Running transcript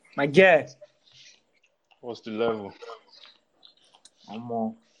My guy, What's the level?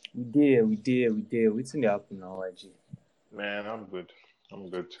 we there. What's in the happen now, YG? Man, I'm good. I'm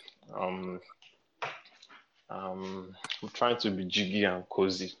good. Um, I'm trying to be jiggy and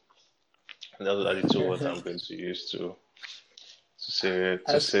cozy. Those are the two words I'm going to use to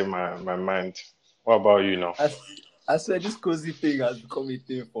As say my mind. What about you now? I said, this cozy thing has become a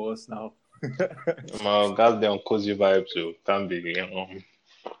thing for us now. My goddamn cozy vibes, so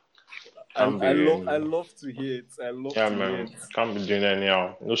I, can't I love be I love to hear it. I love yeah to hear man, it. can't be doing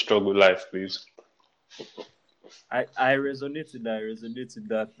anyhow. No struggle life, please. I resonate with that. I resonate with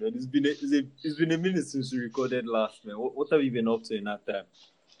that, man. It's been a minute since we recorded last, man. What have you been up to in that time?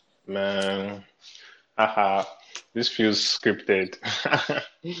 Man, haha, this feels scripted.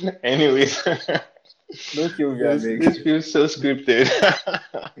 Anyways, Don't kill me, I this beg. this feels so scripted.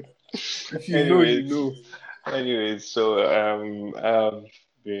 If you know, you anyways, know. so I've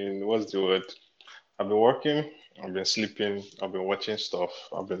been what's the word? I've been working, I've been sleeping, I've been watching stuff,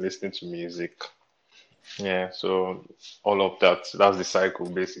 I've been listening to music. Yeah, so all of that. That's the cycle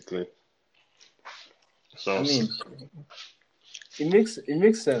basically. I So mean, it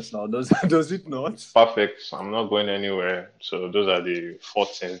makes sense now. Does does it not? perfect. I'm not going anywhere. So those are the four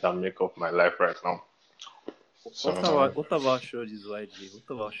things that make up my life right now. So What about shorties, YG?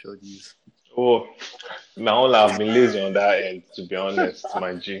 What about shorties? oh, now I've been lazy on that end, to be honest,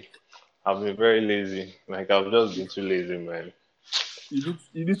 my G. I've been very lazy. Like I've just been too lazy, man. You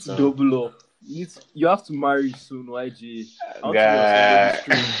need to So double up. You have to marry soon, YG. I want to be on somebody's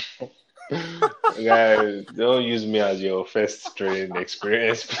guy, stream. guy, don't use me as your first training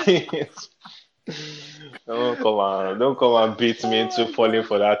experience, please. Don't come and beat me into falling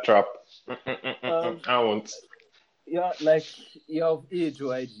for that trap. um, I won't. yeah, like you're of age,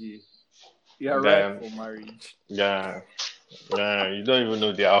 YG. You are ripe Guy, for marriage. guy, guy, you don't even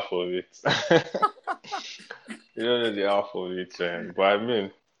know the half of it. You don't know the half of it, but I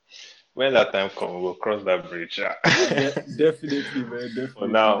mean, when that time comes, we'll cross that bridge. Definitely, man. For Definitely,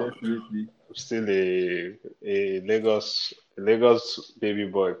 now, definitely. I'm still a Lagos baby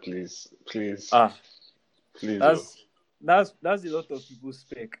boy, please, please, Ah, please. Oh. that's a lot of people's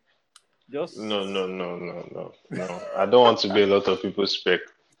spec. Just No, no, no, no, no, no. I don't want to be a lot of people's spec.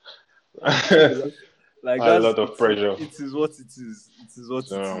 that's a lot. Like A that's lot of pressure. it is what it is. It is what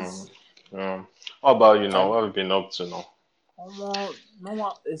So, it is. how about you now? And What have you been up to now?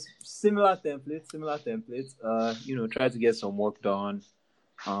 normal, it's similar template, similar template. Try to get some work done.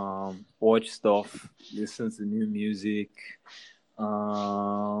 Watch stuff, listen to new music.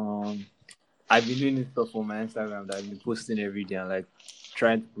 Um, I've been doing this stuff on my Instagram that I've been posting every day and like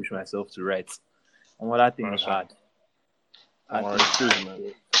trying to push myself to write. And what that thing is Nice one. hard. That Alright, thing is cheers, hard.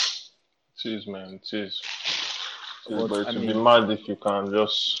 man. Cheers, man. Cheers. Cheers, But but I it would be mean, mad if you can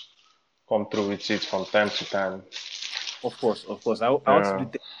just come through with it from time to time. of course, I want to do Yeah,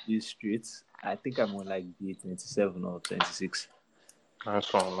 10 days straight. I think I'm on like day 27 or 26.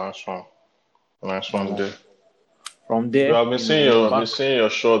 nice one, nice one, nice one Um, there. from Bro, there, I've been back. seeing your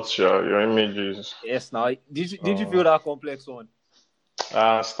shorts, your images. Yes, now did you feel So, that complex one?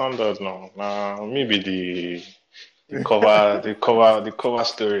 standard now. Maybe the cover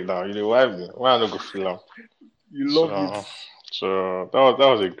story now. You know why I not go feel 'em. You love it. So, so that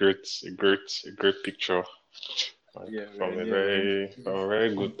was a great picture, like Yeah, man. Yeah, man. from a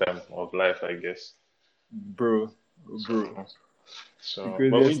very good time of life, I guess. Bro, bro. So, The but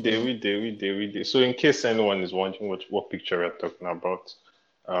craziest thing. we did. So, in case anyone is wondering what picture we're talking about,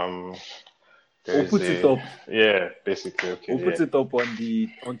 um, there We'll is put it a up. yeah, basically, We'll okay, put yeah, it up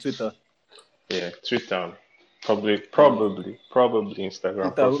on Twitter. yeah, Twitter, probably, Yeah. probably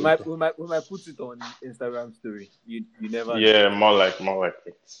Instagram, Twitter. We might probably, we might we might put it on Instagram story. You never know. yeah, more like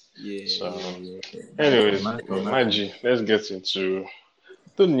it. Yeah, So, yeah, yeah. Nice one, anyways, nice one, nice one. Maggie, let's get into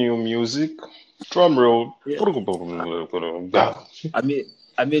the new music. Drum roll. Yeah. I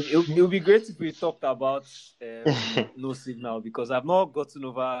mean, it'll be great if we talked about No Signal because I've not gotten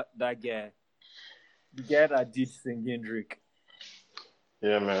over that guy, the guy that did singing Drake.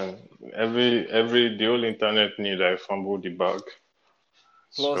 Yeah, man. The whole internet knew that I fumbled the bag.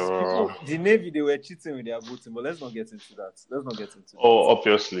 Plus, So, people, the Navy, they were cheating with their voting, but let's not get into that. Let's not get into that. oh,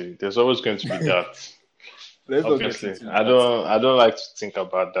 obviously, there's always going to be that. Let's not get Obviously, into that. I don't like to think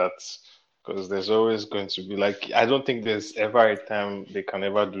about that because there's always going to be like I don't think there's ever a time they can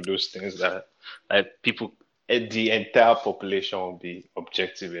ever do those things that like people the entire population will be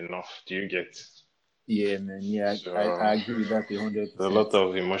objective enough. Do you get? Yeah, man. Yeah, I So agree with that there's a 100%. lot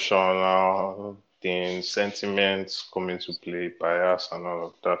of emotional things, sentiments come into play, bias and all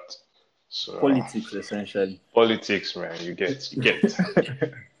of that. So Politics, essentially. politics, man, you get.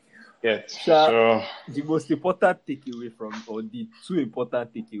 Get Sha, so. the most important takeaway from, or the two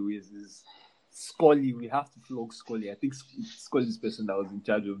important takeaways is Scully. We have to flog Scully. I think Scully is the person that was in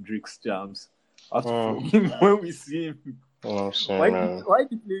charge of Drake's jams. I have to flog him when we see him. I'm saying, Why man. why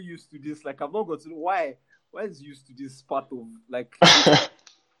did they used to this? Like I've not got to know why. Why is used to this part of like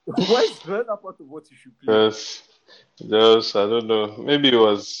why is the other part of what you should play? Just I don't know. Maybe it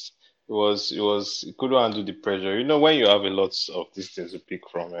couldn't handle the pressure. You know, when you have a lot of these things to pick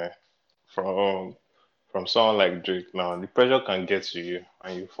from, from from someone like Drake now, the pressure can get to you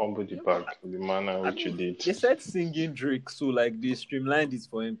and you fumble the Yeah, bag in the manner in I which you mean, did. they said singing Drake, so like they streamlined it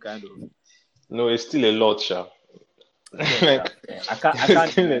for him, kind of. No, it's still a lot, Sha. Fair, sure, Like fair. I it's can't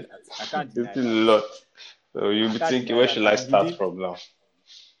still deny a, that. I can't it's deny still a that. lot. So you'll I be can't thinking, deny where that. should I And he start didn't. from now?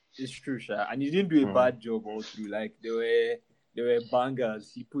 It's true, sure. And he didn't do a Mm. bad job all through. Like there were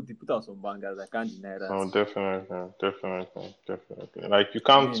bangers. He put out some bangers. I can't deny that. No, definitely. Like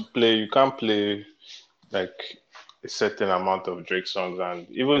I mean, you can't play like a certain amount of Drake songs, and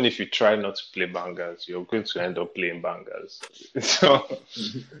even if you try not to play bangers, you're going to end up playing bangers. So,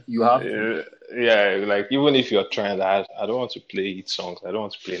 you have to. yeah, like even if you're trying that, I don't want to play hit songs, I don't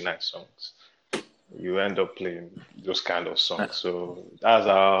want to play nice songs. You end up playing those kind of songs. So that's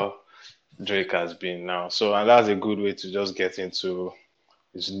how Drake has been now. So, and that's a good way to just get into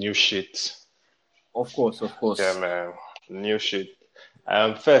his new shit. Of course, of Yeah, course. man, new shit.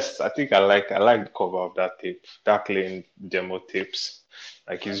 First, I like the cover of that tape, Dark Lane demo tapes.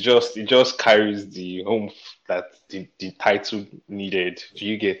 Like it just carries the home that the title needed. Do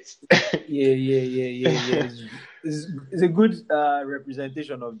you get? Yeah. It's a good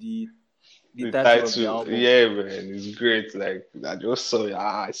representation of the The title of the title, album. yeah, man, it's great. Like I just saw,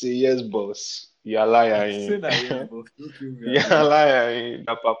 I say yes, boss. You're Say lying. that yes, but don't kill me, I You're beg. lying,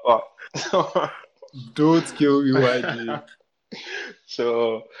 the papa. Don't kill me, YG.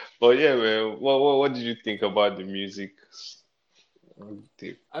 So, but yeah, man, what did you think about the music?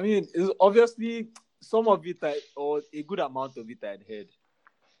 I mean, it's obviously some of it, or a good amount of it, I'd heard.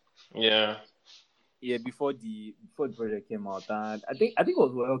 Yeah. Yeah, before the project came out, and I think it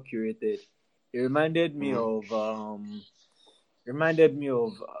was well curated. It reminded me of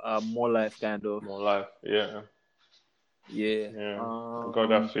More Life, kind of. More life. Yeah. Yeah. Yeah. I got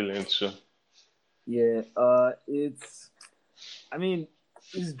that feeling too. Yeah. I mean,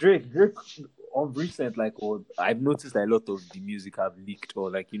 it's Drake. Drake of recent, like, or I've noticed that a lot of the music have leaked, or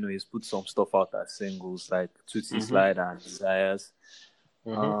like he's put some stuff out as singles, like Tootsie Mm-hmm. Slide and Desires.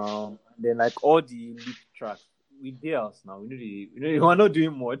 Mm-hmm. Then like all the leaked tracks, we dare us now. We're not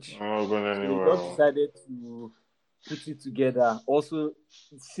doing much, I'm not going so they just anywhere. decided to put it together. Also,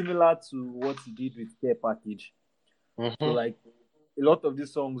 similar to what he did with Care Package. So Mm-hmm. like a lot of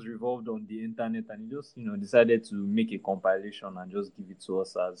these songs revolved on the internet, and he just decided to make a compilation and just give it to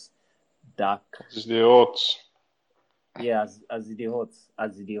us as dark. It's the hot. Yeah, as it is hot,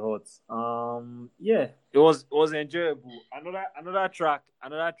 yeah, it was enjoyable. Another track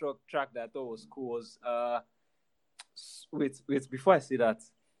that I thought was cool was wait before I say that,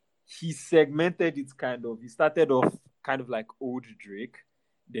 he segmented it kind of. He started off kind of like old Drake,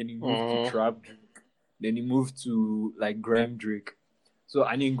 then he moved to Mm-hmm. trap Drake, then he moved to like grime Drake. So,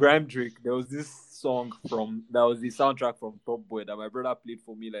 and in grime Drake, there was this song that was the soundtrack from Top Boy that my brother played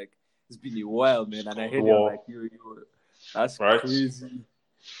for me. Like it's been a while, man, and I Cold heard it. I was like, War, yo, that's right? crazy.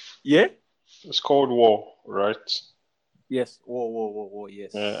 Yeah. It's Cold War, right? Yes. Whoa. Yeah,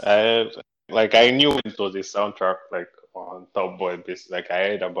 Yes. I knew it was a soundtrack like on Top Boy basis. Like I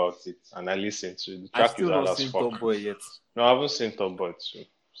heard about it and I listened to it. The I track is still hard not as seen Top fuck. Boy yet. No, I haven't seen Top Boy too.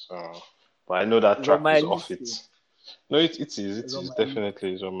 So, but I know that It's on track my is off list it. too. No, it is. It It's on is my list.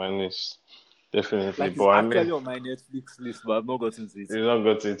 definitely is on my list. Definitely. Like But it's I mean, actually on my Netflix list, but I've not gotten to it. it's not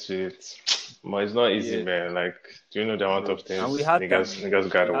got into it. But it's not easy, Yeah, man. Like, do you know the amount of bro. And we things had time, niggas man. niggas We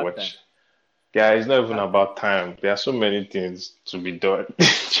gotta had time. watch? Yeah, it's not We even had time. about time. There are so many things to be done.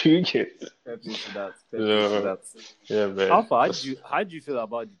 Do you get? Fair play to that. Fair play to So, that. yeah, man. How far? How did you feel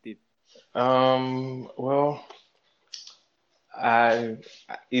about the tape? Well, I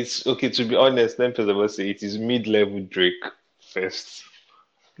it's okay to be honest. Let me first of all say it is mid-level Drake first.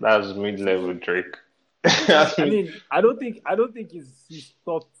 That's mid-level Drake. That's I mid, mean, I don't think it's his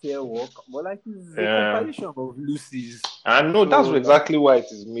top tier work, but like it's a yeah. compilation of Lucy's. I know that's So like, exactly why it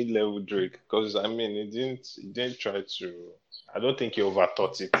is mid-level Drake. Because I mean, it didn't try to. I don't think he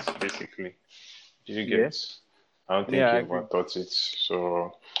overthought it. Basically, did you yeah, get? I don't think yeah, he I agree. overthought it.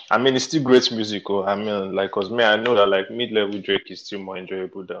 So I mean, it's still great musical. I mean, like, cause me, I know that like mid-level Drake is still more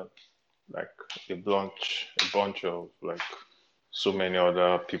enjoyable than like a bunch of like so many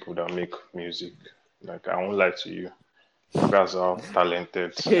other people that make music. Like I won't lie to you. That's how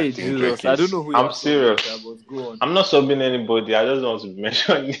talented I Hey think Drake Jesus, I don't is. know who I'm you're subbing, serious. but go on. I'm not subbing anybody. I just don't want to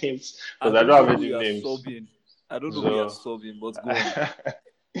mention names I because I don't don't know have who any you're names. subbing. I don't know who you're So, subbing, but go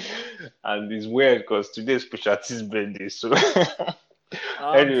on. and it's weird because today is Pusha T's birthday. So,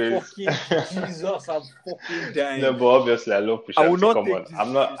 I'm anyways, fucking Jesus. I'm fucking no, dying. but obviously I love I Pusha will T. not Come on, take this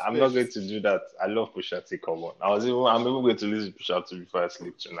I'm not disrespect. going to do that. I love Pusha T. Come on, I'm even going to listen to Pusha T before I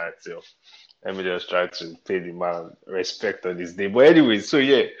sleep tonight. So let me just try to pay the man respect on this day. But anyway, so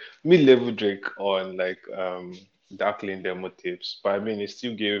yeah, mid-level Drake on like Dark Lane demo tapes. But I mean, it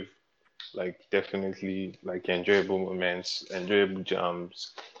still gave like definitely like enjoyable moments, enjoyable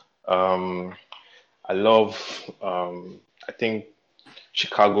jams. Um, I love I think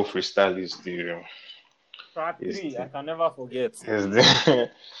Chicago Freestyle Track is 3, I the can never forget.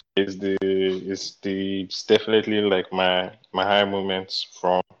 is the it's definitely like my high moments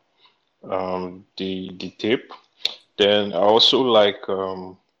from the tape. Then I also like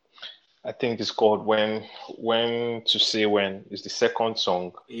I think it's called when to say when is the second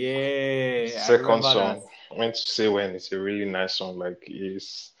song. Yeah, I Second remember that. song, when to say when, it's a really nice song. Like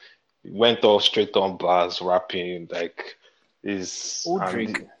it's it went all straight on bars, rapping like is Oh, and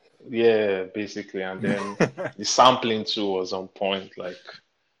Drake. yeah, basically. And then the sampling too was on point. Like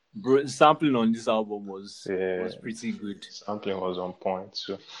Bro, sampling on this album yeah, was pretty good. sampling was on point.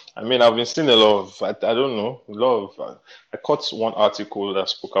 So I mean, I've been seeing a lot of I don't know a lot of I caught one article that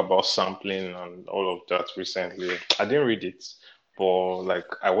spoke about sampling and all of that recently. I didn't read it, but like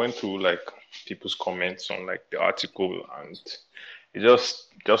I went through like people's comments on like the article and it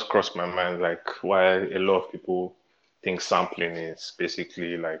just crossed my mind like why a lot of people think sampling is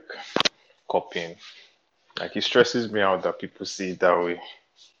basically like copying. Like it stresses me out that people see it that way.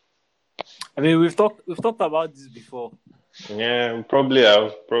 I mean, we've talked about this before. Yeah, we probably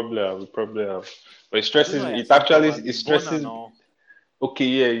have. But it I don't stresses know how me. you're It still actually probably it Burner stresses. now. Okay,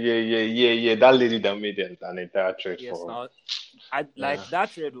 yeah. That lady that made an entire trade Yes, for. now I Yeah. like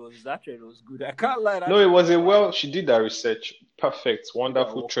that trade was good. I can't lie, that No, it trade was was a fire. well. She did that research. Perfect, Did that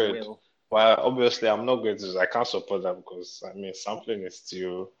wonderful work trade. well? Well, obviously, I'm not going to. I can't support that because I mean, sampling is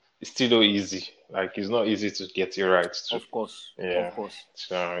still not easy. Like it's not easy to get it right too. Of course, of Yeah, course.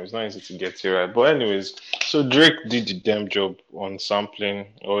 so it's not easy to get it right. But anyways, so Drake did the damn job on sampling,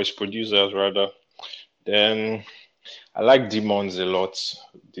 or his producers rather. Then I like Demons a lot.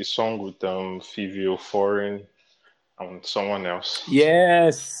 The song with Fivio Foreign and someone else.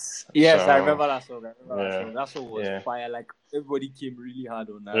 Yes, I So remember that song. I remember that yeah, song. That song was yeah, fire. Like everybody came really hard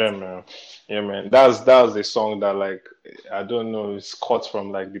on that. yeah, man, yeah, man. That's the song that like I don't know, it's cut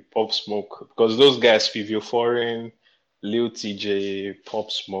from like the Pop Smoke because those guys, Fivio Foreign, Lil TJ,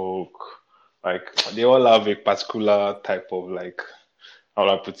 Pop Smoke, like they all have a particular type of like how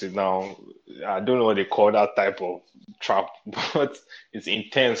do I put it now? I don't know what they call that type of trap, but it's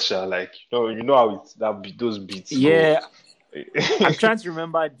intense, sha. Like you know how those beats go. Yeah, I'm trying to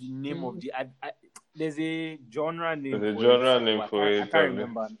remember the name of the. There's a genre name The for it, genre name but for I it, can't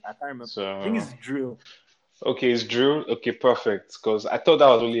remember. I can't remember. I think so it's drill. okay, it's drill. Okay, perfect. Because I thought that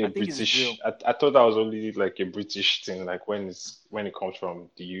was only a I think it's British. drill. I thought that was only like a British thing. Like when it comes from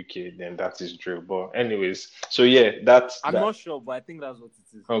the UK, then that is drill. But anyways, so yeah, that's I'm that. not sure, but I think that's what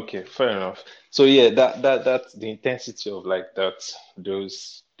it is. Okay, fair enough. So yeah, that's the intensity of like that.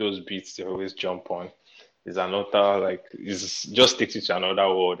 Those beats they always jump on is another like is just takes you to another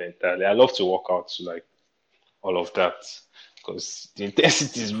world entirely. I love to work out to like all of that because the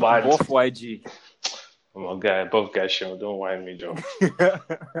intensity is bad. Buff YG. Oh my guy, Bob guy show, don't whine me, Joe.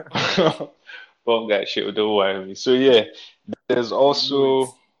 Bob guy show, don't whine me. So yeah, there's I know it.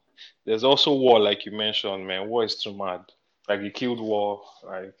 also there's also war, like you mentioned, man. War is too mad. Like he killed war.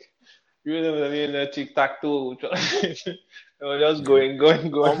 Like you know, tic tac toe. Just Almost.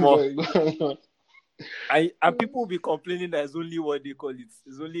 going. And people will be complaining that it's only what they call it.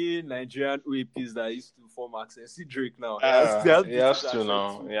 It's only Nigerian OAPs that used to form access. See Drake now. He has He British has to accent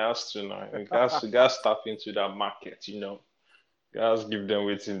now. too. He has to now. He has to tap into that market, you know. He has give them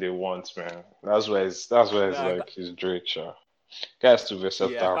everything they want, man. That's why it's Nah, like his Drake, sure. Guy's too yeah, I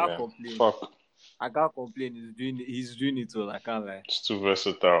versatile, can't man. complain. Fuck, I can't complain. He's doing it well. I can't lie. it's too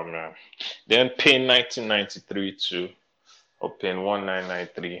versatile, man. Then Pain 1993 too, or Pain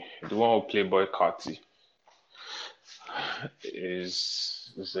 1993, the one with Playboy Carti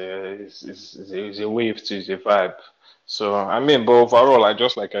is a wave too, is a vibe. So I mean, but overall, I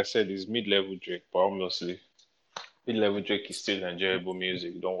just like I said, is mid-level Drake, but honestly, mid-level Drake is still enjoyable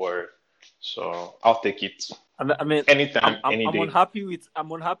music. Don't worry. So I'll take it I mean, I'm anytime, I'm any I'm day. unhappy with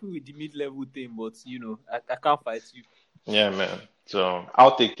the mid-level thing, but I can't fight you. Yeah, man. So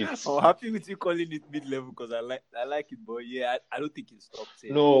I'll take it. I'm happy with you calling it mid-level because I like it, but yeah, I don't think it's top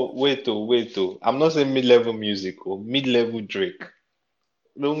 10. No, wait, I'm not saying mid-level music or mid-level Drake.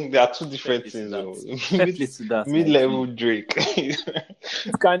 No, there are two different things. Fair play to that. Mid-level Drake.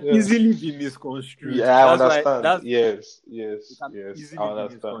 It can Yeah. easily be misconstrued. Yeah, I That's why understand. Yes, it can yes. easily I be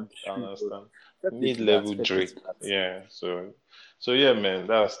understand. misconstrued. Fair play to that. Mid-level Fair play Drake. to that. Yeah. So yeah, man.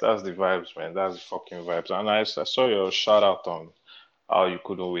 That's the vibes, man. That's the fucking vibes. And I saw your shout out on how you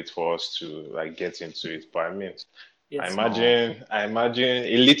couldn't wait for us to like get into it. But I mean, I Yes, imagine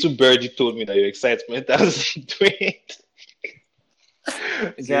a little birdie told me that your excitement has dwindled.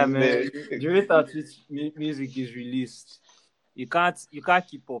 yeah, Since man. then. The rate at which music is released, you can't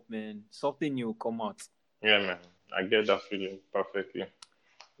keep up, man. Something new will come out. Yeah, man. I get that feeling perfectly.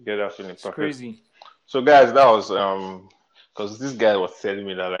 It's crazy. So guys, that was because this guy was telling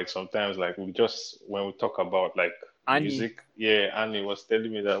me that like sometimes like when we talk about like Annie. music, yeah, and he was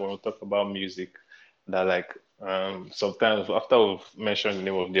telling me that when we talk about music, that like sometimes after we've mentioned the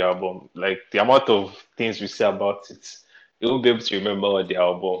name of the album, like the amount of things we say about it, you won't be able to remember what the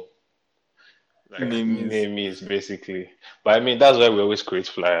album like name is basically. But I mean that's why we always create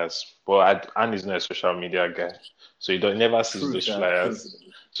flyers. But Anne is not a social media guy, so you don't never see those flyers. True.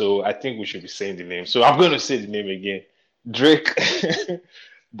 So I think we should be saying the name. So I'm going to say the name again. Drake,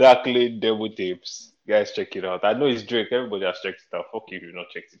 Dark Lane Demo Tapes. Guys, check it out. I know it's Drake. Everybody has checked it out. Fuck you if you've not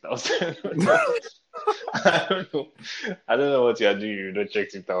checked it out. I don't know what you're doing if you don't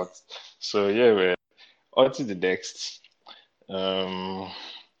check it out. So yeah, man. On to the next.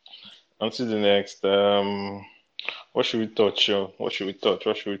 What should we touch? What should we touch?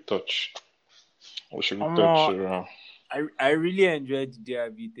 I really enjoyed the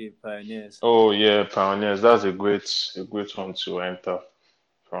DRB tape, Pioneers. Oh yeah, Pioneers. That's a great one to enter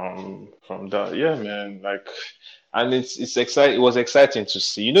from that. Yeah, man. Like, and it's exciting. It was exciting to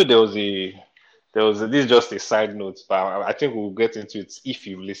see. You know, this is just a side note, but I think we'll get into it if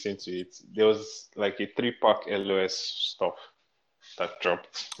you listen to it. There was like a 3-pack LOS stuff that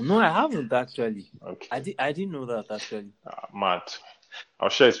dropped. No, I haven't actually. Okay. I didn't know that actually. Mad. I'll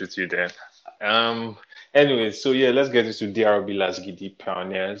share it with you then. Anyway, so yeah, let's get into DRB Last Giddy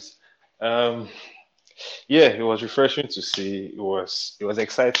Pioneers. Yeah, it was refreshing to see. It was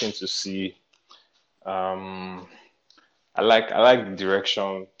exciting to see. I like the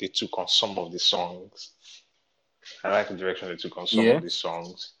direction they took on some of the songs.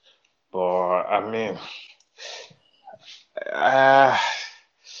 But I mean,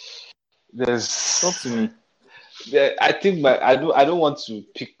 there's. Talk to me. I think I don't want to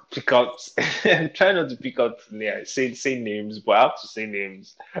pick out. I'm trying not to pick out say names, but I have to say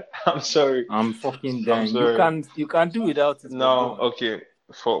names. I'm sorry. I'm fucking done. You can't do without it. No, okay.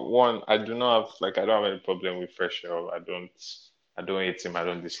 For one, I don't have any problem with Fresh Air. I don't hate him. I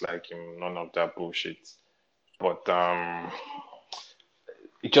don't dislike him. None of that bullshit. But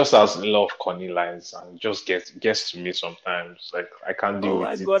it just has a lot of corny lines and just gets to me sometimes. Like I can't deal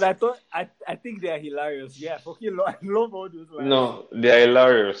with it. Oh my god! I think they are hilarious. Yeah, fucking I love all those lines. No, they are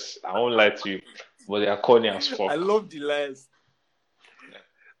hilarious. I won't lie to you, but they are corny as fuck. I love the lines.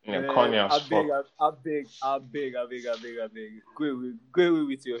 Yeah, corny as fuck. I beg. Go away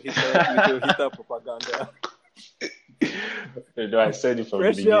with your hater propaganda. No, I said it from the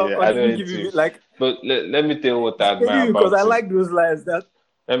beginning. I don't need to. But let me tell you what I admire about because I like those lines.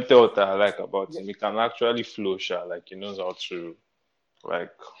 Let me tell you what I like about him. He can actually flow, like he knows how to,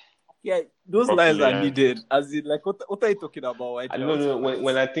 like. Yeah, those lines are needed. As in, like, what are you talking about? I don't know.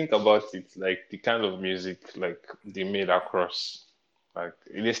 When I think about it, like the kind of music like they made across, like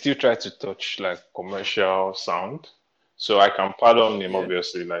they still try to touch like commercial sound. So I can pardon him,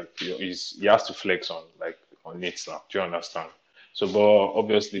 obviously. Like he has to flex on it now. Do you understand? So, but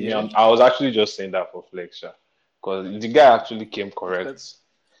obviously, I was actually just saying that for flex, because the guy actually came correct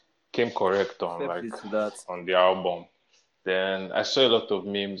on on the album. Then I saw a lot of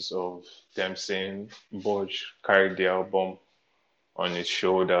memes of them saying Budge carried the album on his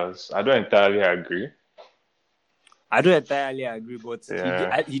shoulders. I don't entirely agree. But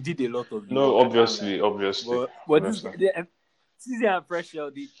he did a lot of. No, obviously. But this Season and Fresh Air,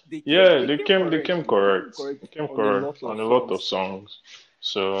 they came correct on a lot of songs.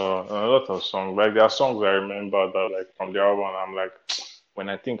 So a lot of songs, like there are songs I remember that like from the album, I'm like, when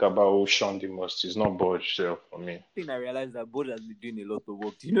I think about who shone the most, it's not Budge for me. I think I realized that Budge has been doing a lot of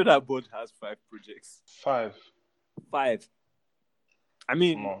work. Do you know that Budge has 5 projects? 5. I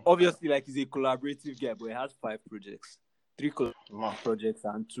mean, obviously, like he's a collaborative guy, but he has 5 projects, 3 projects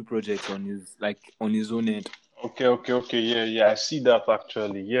and 2 projects on his own end. Okay. Yeah. I see that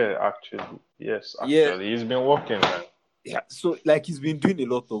actually. Yeah, actually, yes. Actually, he's been working, man. yeah, so like he's been doing a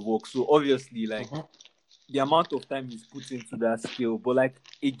lot of work. So obviously, like Mhm. the amount of time he's put into that skill. But like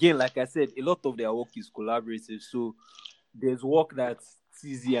again, like I said, a lot of their work is collaborative. So there's work that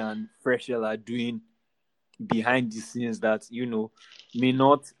TZ and Freshell are doing behind the scenes that may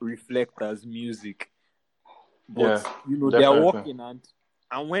not reflect as music, but Yeah, they're definitely. working,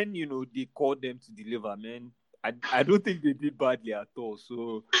 and when they call them to deliver, man, I don't think they did badly at all.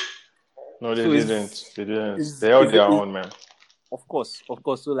 So No, they so didn't. it's They didn't. is They held is their is own, man. of course.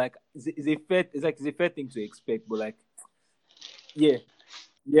 So like it's a fair thing to expect, but like yeah,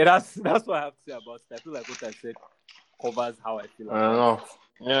 yeah, that's what I have to say about it. I feel like what I said covers how I feel I don't about know.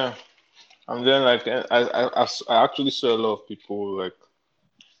 it. Yeah. And then like I actually saw a lot of people like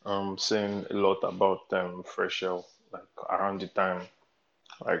saying a lot about Freshell like around the time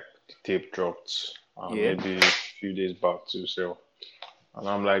like the tape dropped Yeah. maybe a few days back too. So and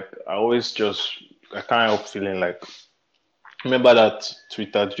I'm like I always just I can't help feeling like remember that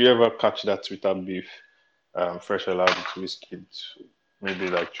Twitter? Do you ever catch that Twitter beef? Freshell had with Wizkid maybe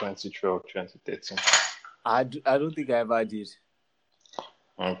like 2012, 2013. I don't think I ever did.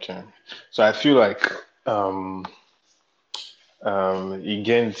 Okay. So I feel like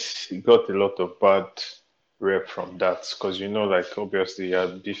he got a lot of bad rep from that because like obviously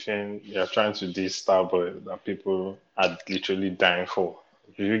you're trying to diss Starboy that people are literally dying for.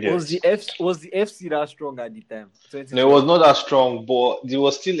 Do you get? Was the FC that strong at the time? No, it was 2012. not that strong, but it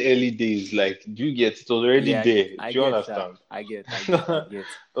was still early days. Like, do you get? It was already Yeah, there. Do I you get, sha. understand? I It get.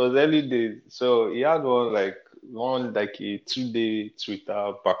 was early days. So he had one like a 2 day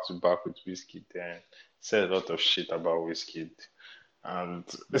Twitter back to back with Wizkid and said a lot of shit about Wizkid. And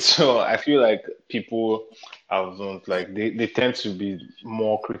so I feel like people haven't like they tend to be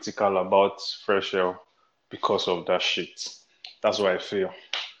more critical about Fresh Air because of that shit. That's what I feel.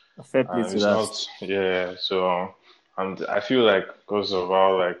 Fair play And to it's that. not yeah, so and I feel like because of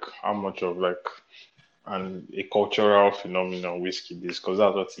how much of like a cultural phenomenon whiskey is because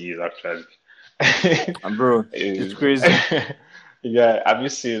that's what he is actually. And bro, it's Is crazy. yeah, have you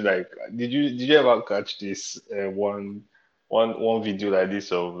seen like did you ever catch this one video like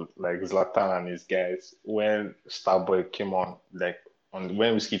this of like Zlatan and his guys when Starboy came on like on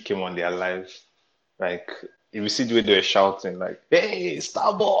when Whiskey came on their live like if you see the way they were shouting like hey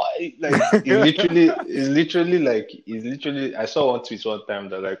Starboy like it's literally I saw one tweet one time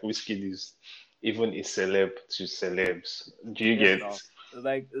that like Whiskey is even a celeb to celebs. Do you Yes, get now. It's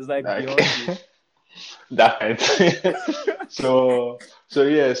like like Beyonce. that kind of thing? So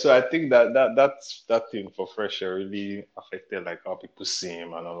yeah, so I think that thing for Fresh Air really affected like how people see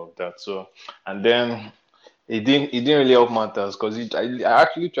him and all of that. So and then it didn't really help matters because I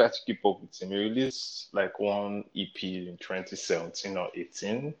actually tried to keep up with him. He released like one EP in 2017 or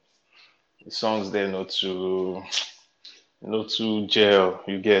 18. The songs there not too gel.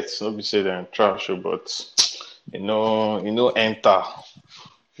 You get not be say they're trash, but enter.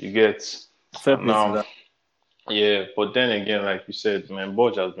 You get Fair and play to now that. yeah, but then again, like you said, man,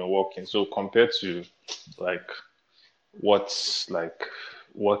 Budge has been working. So compared to like what's like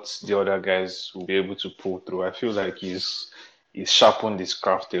what the other guys will be able to pull through, I feel like he's sharpened his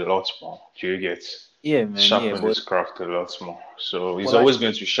craft a lot more. Do you get? Yeah, He's man. Yeah, sharpened his craft a lot more. So but he's like, always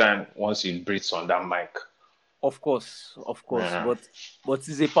going to shine once he breathes on that mic. of course, Yeah. but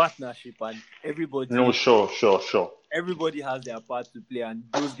it's a partnership, and No, sure. everybody has their part to play, and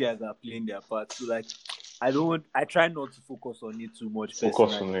those guys are playing their part. So like, I try not to focus on it too much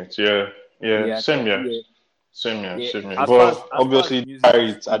Focus personally. on it. Yeah, yeah. Yeah, Same here. yeah, Same here. yeah. Same here. As far as But as far as obviously, the he music carried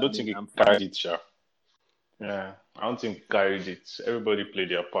is it. I don't think sweeping, he I'm fine. carried it, sure. Yeah, I don't think he carried it. Everybody played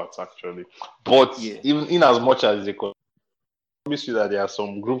their parts actually. But Yeah, even in as much as they could, promise you that there are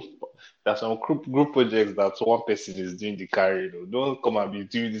some group projects that one person is doing the carry. Don't come and be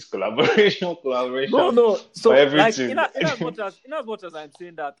doing this collaboration no. for So like, everything. in as much as I'm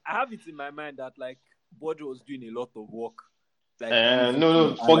saying that, I have it in my mind that like Bojo was doing a lot of work, like No,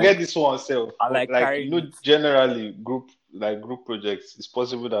 musically, forget this one self. and like Like carrying it. generally group projects, it's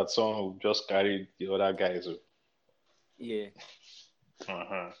possible that someone will just carry the other guys. Yeah,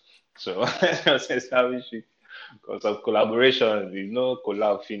 Uh-huh. So just establish it because of collaboration.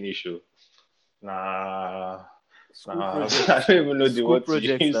 Collab finish. Nah, school nah. I projects, don't even know the word to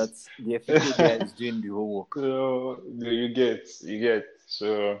that use. the Efiko guy is doing the whole work. So you get.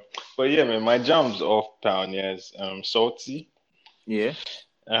 So, but yeah, man, my jams of Pioneers. Salty. Yeah.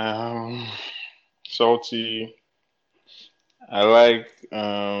 Um, Salty. I like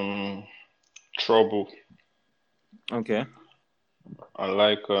Trouble. Okay. I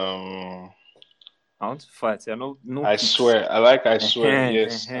like I want to fight. Yeah, no I kicks. swear. I like I swear. Uh-huh,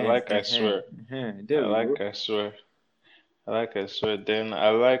 Yes, I uh-huh, like I uh-huh, swear. uh-huh. I There we like go. I swear. I like I swear. Then I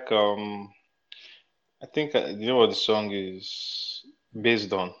like I think you know what the song is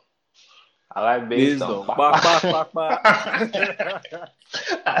based on. I like based Based on on back, back, Papa. back, back.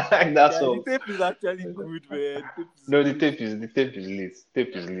 I like that Yeah, the song. tape is actually good, man. The tape is No, good. the tape is lit. Tape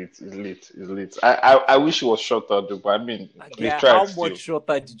is lit. Is lit. Is lit. I wish it was shorter though, but I mean Like, they yeah, tried how much still.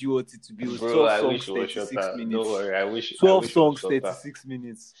 shorter did you want it to be? It was Bro, 12 I wish songs, it was 36 shorter. Don't minutes. worry, I 12 wish it was songs, shorter. 36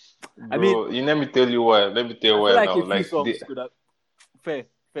 minutes. I mean, Bro, you let me tell you why. Let me tell you I feel why like now. a few Like the songs could have. Fair,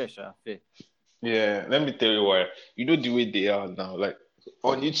 fair, sure, fair. yeah, let me tell you why. You know the way they are now. Like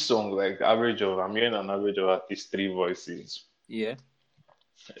on each song, like average of I'm hearing an average of at least three voices. Yeah.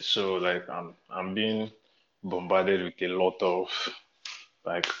 So like I'm being bombarded with a lot of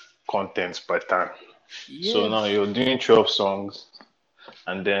like content per time. So Yeah. now you're doing 12 songs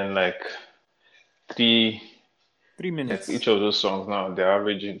and then like three Three like minutes. each of those songs now they're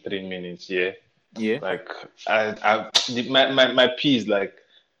averaging 3 minutes, yeah. Yeah. Like my P is like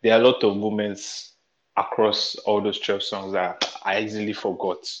there are a lot of moments across all those 12 songs that I easily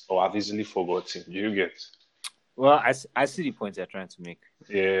forgot or I've easily forgotten. Do you get? Well, I see the point you're trying to make.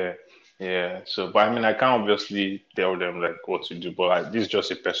 Yeah, yeah. So, but I mean, I can't obviously tell them like what to do, but like, this is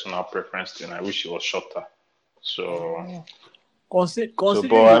just a personal preference thing. I wish it was shorter. So, Considering but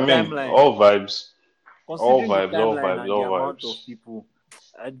the I mean, timeline, considering the all timeline vibes, and the all amount of vibes. people,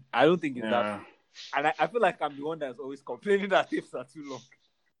 I don't think it's that. Yeah, And I feel like I'm the one that's always complaining that tapes are too long.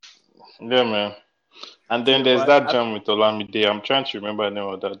 yeah, man. And then Yeah, there's but that jam with Olamide. I'm trying to remember the name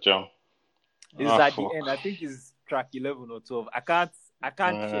of that jam. it's Ah, at the end. fuck. I think it's track 11 or 12. I can't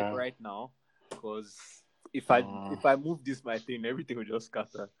check Yeah. right now because Mm. if I move this my thing, everything will just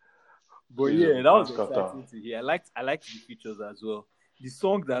scatter. But Please, yeah, that was Mascota. exciting to hear. I liked the features as well. The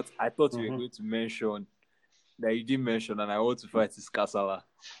song that I thought you were Mm-hmm. going to mention that you didn't mention and I want to fight is Kasala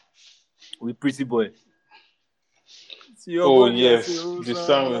with Pretty Boy. See your Oh body, I say, yes, the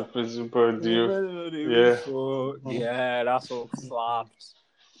song Hosanna. with Principal You Dio. better know the Yeah. wish for. Mhm. Yeah, that song slapped. Yeah,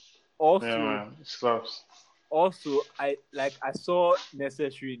 Also, man. It slaps. I saw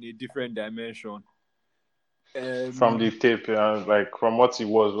Necessary in a different dimension. From the Um, tape, like from what it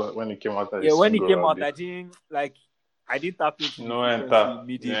was when it came out as a yeah, when it came single, out, abi. I didn't tap into the No frequency enter.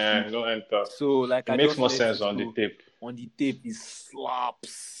 immediately. Yeah, no enter. So It I makes just more let sense it on the go. tape. On the tape, it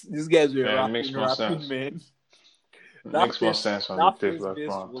slaps. These guys were Yeah, it rapping, makes more rapping, sense. man. It That makes more first sense on the that tape, first like verse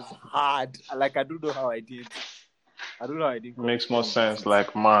man. was hard. Like I don't know how I did. I don't know how I didn't It come makes more second with sense it.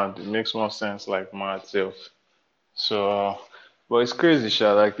 like mad. It makes more sense like mad self. So, but it's crazy,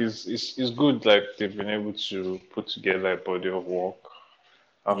 Sha. Like it's good. Like they've been able to put together a body of work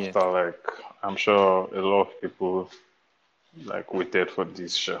Yeah, after like I'm sure a lot of people like waited for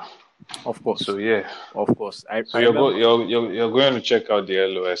this show. of So course, yeah. of course. I, So I remember. you're going to check out the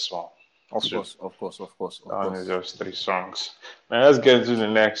LOS one Of too. course, of course, of course, That of one is course. just three songs. Now let's get to the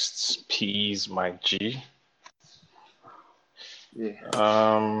next piece, my G. Yeah,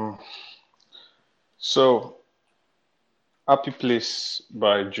 Um, so Happy Place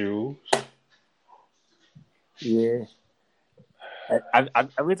by Jules. yeah. I'm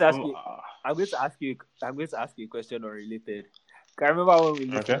going to ask I'm you. I'm going to ask you. I'm going to ask you a question unrelated. Can I remember when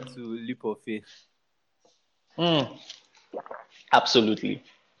we okay. listened to Leap of Faith, Mm, absolutely.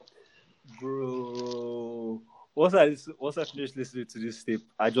 bro? Once I finished listening to this tape,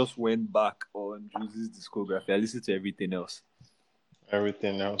 I just went back on Jules's discography. I listened to everything else,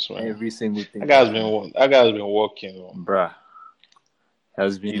 Everything else, man. every single That thing guy's that, been that guy's been working. Oh. bruh,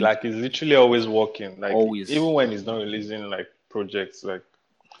 has He been like he's literally always working. Like even always when he's not releasing like projects, like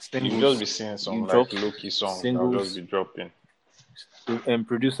you just singles. be seeing You some drop like low key songs that'll just singles be dropping. and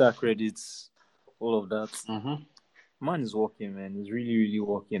producer credits, all of that. Mm-hmm. Man is working, man. He's really, really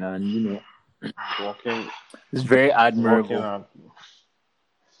working, and Working, it's very working admirable. on.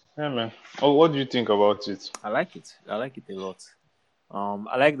 Yeah, man. Oh, what do you think about it? I like it. I like it a lot.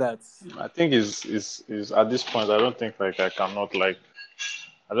 I like that. I think is at this point. I don't think like I cannot like.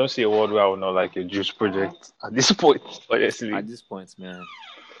 I don't see a world where I would not like a Juice project at this point. At Honestly, this point, man.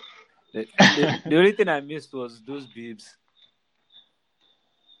 The only thing I missed was those babes.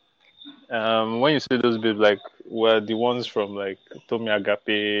 when you say those babes, like were the ones from like Tommy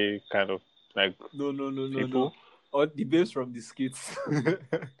Agape kind of like No, no, no, no, no. people. Or the babes from the skits.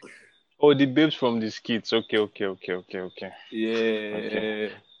 Oh, the babes from the skits. Okay, okay. Yeah.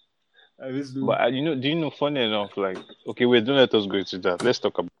 I miss those. But do you know? Funny enough, like, okay, wait, don't let us go into that. Let's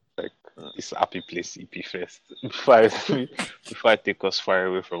talk about like this Happy Place EP first before I take us far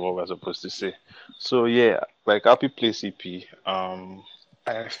away from what we're supposed to say. So yeah, like Happy Place EP.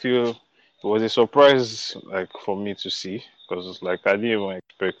 I feel it was a surprise, like for me to see, because like I didn't even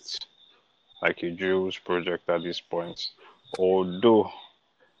expect like a Jules project at this point. Although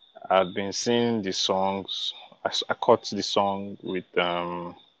I've been seeing the songs, I caught the song with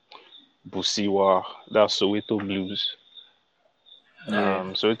Busiwa, that's Soweto Blues. Yeah,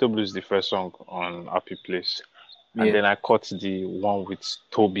 Soweto Blues is the first song on Happy Place. And yeah. then I caught the one with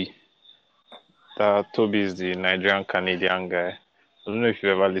Toby. That Toby is the Nigerian Canadian guy. I don't know if you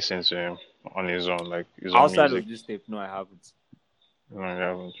ever listened to him on his own, like his own Outside music. of this tape, no, I haven't. No, you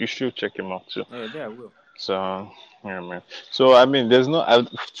haven't. You should check him out too. Yeah, I will. So yeah, man. So I mean, there's no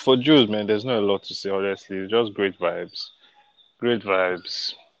for Jews, man. There's not a lot to say. Honestly, it's just great vibes.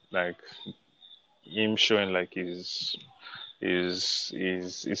 Like him showing like his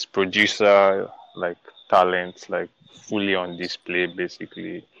producer like talent like fully on display,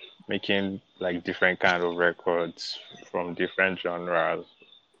 basically making like different kind of records from different genres,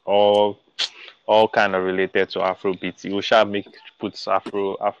 all all kind of related to Afrobeat. You shall make puts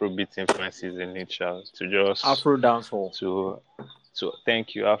Afrobeat influences in it, to just Afro dancehall. to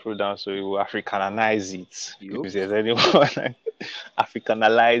thank you Afro dance, so you will Africanize it. Yup. If there's anyone like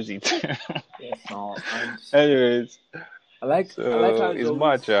Africanize it. Yes, no, and Anyways, I like how so he's it's always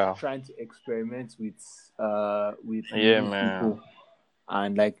much, yeah. trying to experiment with Yeah, new man. people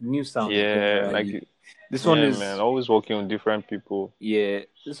and like new sounds Yeah, generally. This one yeah, man. is Always working with different people.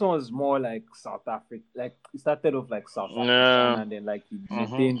 this one was more like South Africa. Like it started off like South African, Yeah. and then like he Mhm.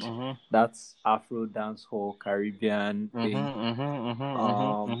 maintained Mhm. that Afro dancehall Caribbean Mhm. thing. Mhm.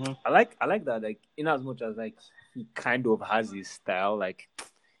 Mhm. Mhm. I like that. Like in as much as like he kind of has his style, like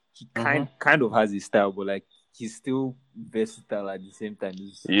he Mhm. kind of has his style, but like he's still versatile at the same time.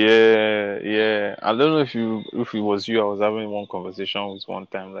 Yeah, yeah. I don't know if it was you. I was having one conversation with one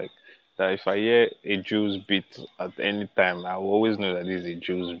time like that. If I hear a Jules beat at any time, I will always know that this is a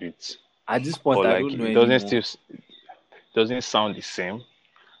Jules beat. At this point, But I like don't know it anymore. doesn't sound the same.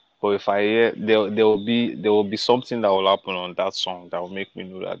 But if I hear there will be something that will happen on that song that will make me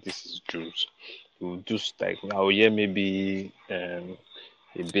know that this is Jules. It will just like I will hear maybe a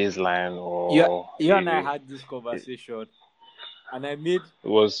bass line Yeah, or you and I a had this it conversation, and it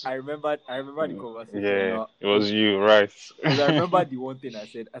was I remember the conversation yeah, now. it was you, right? Because I remember the one thing I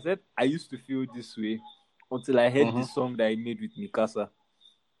said. I said I used to feel this way until I heard the hmm song that I made with Mikasa.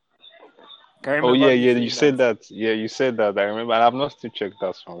 Can you Oh remember yeah, me yeah, you saying that? said that. Yeah, you said that. I remember. And I've not still checked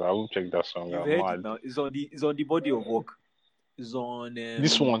that song. I won't check that song. You've I'm heard it mad. now. It's on the body of work. It's on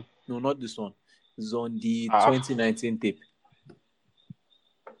This one, no, not this one. It's on the ah, 2019 tape.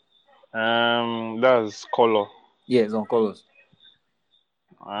 that's Color. Yeah, it's on Colors.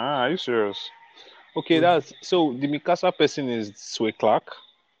 Ah, are you serious? Okay, So that's so the Mikasa person is Sway Clark.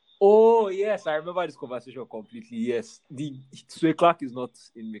 oh yes, I remember this conversation completely. Yes, the Sway Clark is not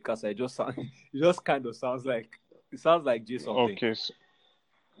in Mikasa. It just kind of sounds like J something.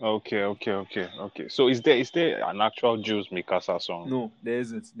 Okay, okay. So is there an actual Jules Mikasa song? No, there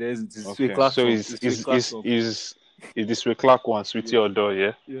isn't. There isn't. It's Sway Okay, Clark so song. It's Sway Clark song. is the Sway Clark one Sweetie Yes. Odo?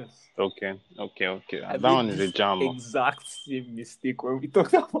 Yeah. Yes. Okay. I That made one is a this jam. exact same mistake when we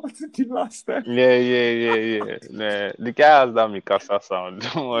talked about it the last time. Yeah. The guy has that Mikasa sound.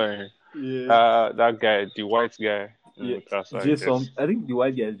 Don't worry. Yeah. That guy, the white guy in Yeah. Mikasa, I J guess. some. I think the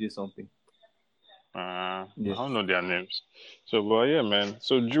white guy is J something. I Yeah. don't know their names. So, but yeah, man.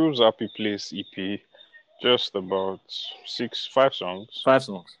 So Jules Happy Place EP, just about 5 songs 5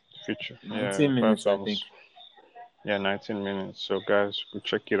 songs. feature. Yeah, 19 5 minutes, I think. songs. Yeah, 19 minutes. So guys, go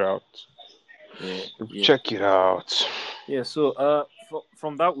check it out. Yeah. Check it out. Yeah. So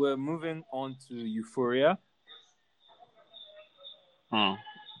from that we're moving on to Euphoria. Hmm.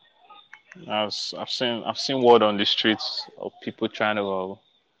 I've seen word on the streets of people trying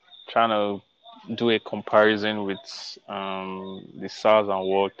to do a comparison with the SARS and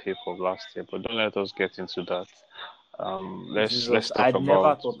World tape of last year, but don't let us get into that. Let's Jesus, talk I'd never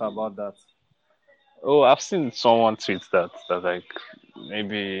about. thought about that. Oh, I've seen someone tweet that like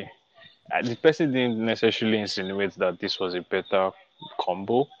maybe the person didn't necessarily insinuate that this was a better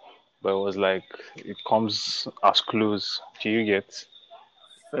combo, but it was like it comes as close. Do you get?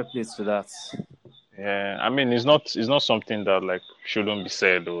 Fair play to that. Yeah, I mean it's not something that like shouldn't be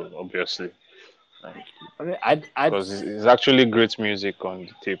said, though, obviously, like, I mean, because it's actually great music on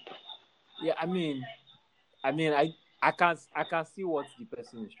the tape. yeah. I can see what the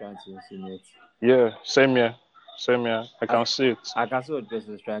person is trying to insinuate. Yeah, same here. I can see it. I can see what the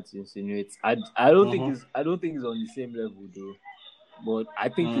person is trying to insinuate. I don't think Mm-hmm. it's on the same level though. But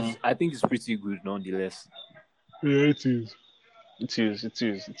Mm. I think it's pretty good nonetheless. Yeah, it is.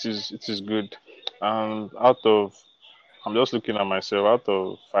 It is good. Out of I'm just looking at myself. Out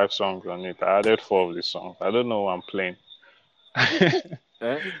of 5 songs on it, I added 4 of the songs. I don't know what I'm playing.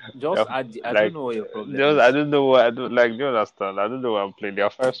 Just I don't Like, know what your problem just I is. don't know what I don't like. Do you understand? I don't know what I'm playing. There are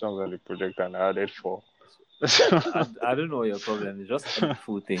 5 songs on the project, and I added 4. I don't know what your problem is. Just add the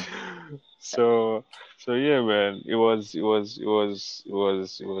full thing. So so yeah, man. It was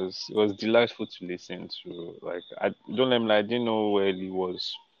delightful to listen to. Like, I don't let me lie, I didn't know where Ellie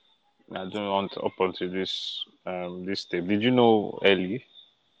was. I don't want up until this tape. Did you know Ellie?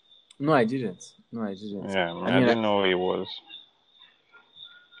 No, I didn't. No, I didn't. Yeah, man, I I mean, didn't know where he was.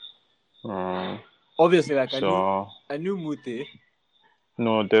 Um, obviously, like so I knew Mute,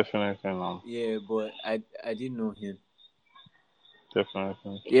 no, definitely no, yeah, but I didn't know him.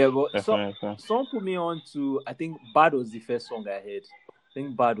 definitely, Yeah, but definitely. some put me on to, I think Bad was the first song I heard. I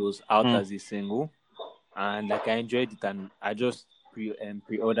think Bad was out Hmm. as a single, and like I enjoyed it, and I just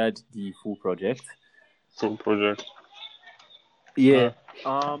pre-ordered the full project. Full project. Yeah.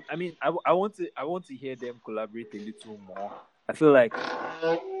 Hmm. I mean, I want to hear them collaborate a little more. I feel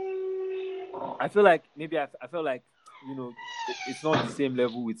like maybe I feel like it's not the same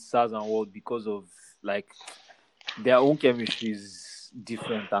level with SARS and World because of like their own chemistry is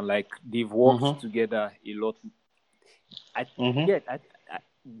different and like they've worked Mhm. together a lot. I Mhm. yeah,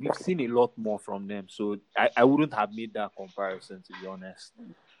 we've seen a lot more from them, so I wouldn't have made that comparison to be honest.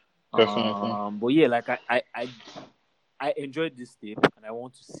 Definitely. But yeah, like I enjoyed this tape and I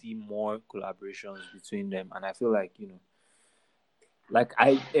want to see more collaborations between them, and I feel like like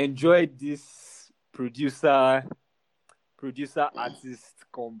I enjoyed this producer artist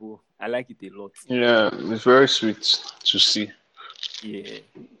combo. I like it a lot. Yeah, it's very sweet to see. Yeah.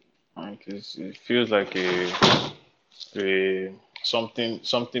 Like, it feels like a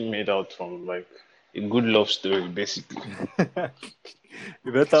something made out from like a good love story, basically.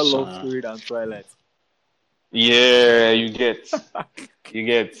 A better love So story than Twilight. yeah, you get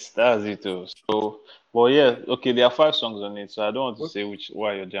that's it too. So, but yeah, okay, there are 5 songs on it, so I don't want to What say which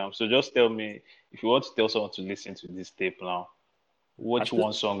why your jam. So just tell me if you want to tell someone to listen to this tape now. I Which still,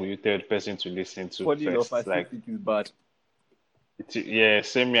 one song will you tell the person to listen to funny enough, I first? still Like, think it's bad. yeah,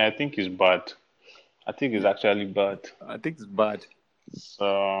 same here. I think it's bad. I think it's Yeah, actually bad. I think it's bad.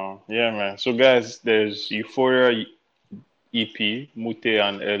 So yeah, man. So guys, there's Euphoria EP, Mute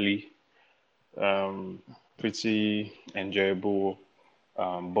and Ellie. Um, Pretty enjoyable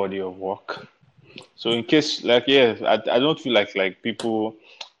body of work. So in case, like, yeah, I don't feel like people.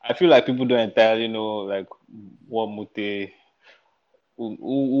 I feel like people don't entirely know like what Mute,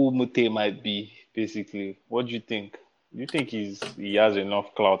 who Mute might be. Basically, what do you think? Do you think he has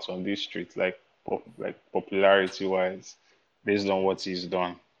enough clout on this street, like popularity wise, based on what he's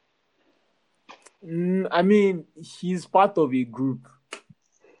done? I mean, he's part of a group.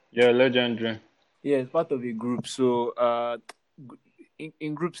 Yeah, legendary. Yeah, he's part of a group. So,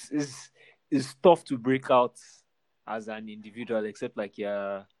 in groups is tough to break out as an individual, except like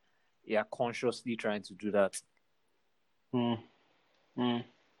you're consciously trying to do that. Hmm. Hmm.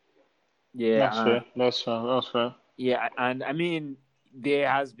 Yeah, That's fair. That's fair. That's fair. yeah, and I mean, there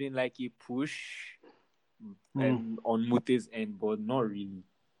has been like a push Hmm. on Mute's end, but not really.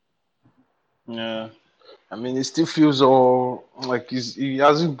 Yeah. I mean, it still feels all like he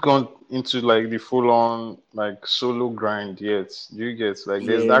hasn't gone into like the full on like solo grind yet. Do you get like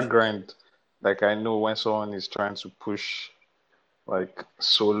there's Yeah, that grind like I know when someone is trying to push like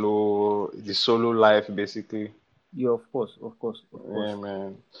the solo life basically. yeah, of course, of course, of Yeah, course.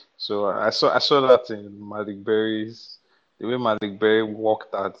 man. So I saw that in Malik Berry's the way Malik Berry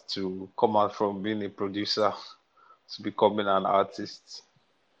worked out to come out from being a producer to becoming an artist.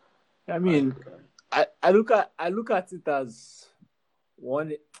 I Like, mean, I look at it as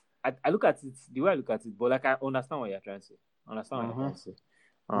one. I look at it the way I look at it, but like I understand what you're trying to say. I understand what you're mm-hmm, trying to say.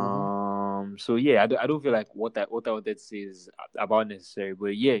 mm-hmm. So yeah, I don't feel like what I wanted to say is about necessary,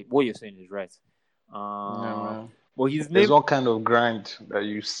 but yeah, what you're saying is right. Yeah, Um, man. but his There's name, one kind of grind that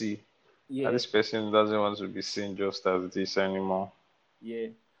you see. And yeah, this person doesn't want to be seen just as this anymore. yeah.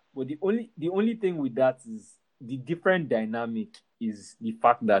 But the only thing with that is the different dynamic is the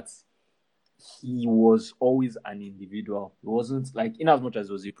fact that he was always an individual. He wasn't like in as much as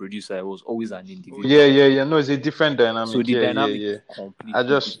he was a producer, he was always an Oh, yeah, individual. yeah, yeah. No, it's a different So dynamic. the Yeah, yeah, dynamic yeah. is completely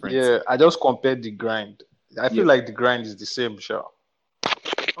different. I just compared the grind. I Yeah. feel like the grind is the same, sure.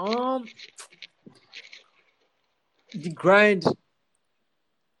 Um, the grind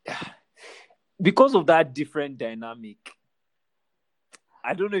because of that different dynamic.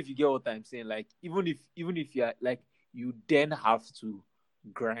 I don't know if you get what I'm saying. Like even if you're like you then have to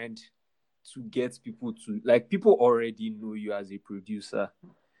grind to get people to like people already know you as a producer.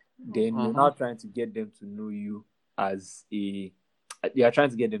 Then you're Mm-hmm. now trying to get them to know you as a you are trying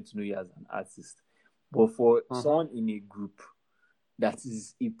to get them to know you as an artist. But for Mm-hmm. someone in a group, that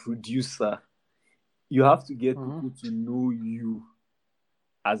is a producer, you have to get Mm-hmm. people to know you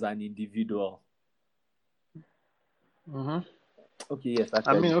as an individual. Mm-hmm. Okay, yes,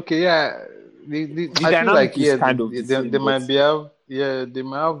 I mean, actually. okay, yeah. The I feel like dynamic is yeah, kind of the they same, but might be have yeah, they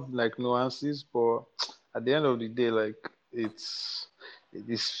might have like nuances, but at the end of the day, like it's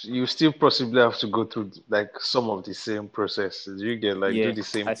you still possibly have to go through like some of the same processes. You get like do yeah, the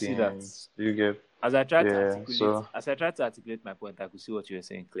same I see that. things. You get yeah. As I tried to articulate my point, I could see what you were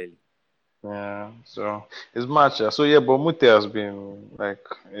saying clearly. So it's much. So yeah, but Mute has been like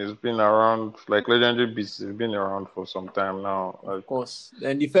it's been around like Legendary Beats. It's been around for some time now. Of course.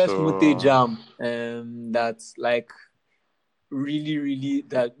 Then the first Mute So. Jam, that's like really,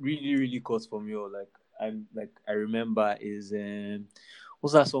 really caught for me. Or I remember is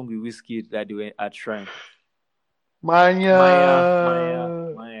what's that song with Whiskey that they were at Shrine? Maya.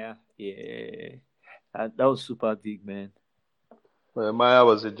 Maya. Yeah, that was super big, man. Well, Maya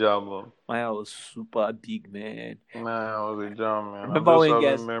was a jam, man. Maya was super big, man. Maya was a jam, man. I'm Remember just when having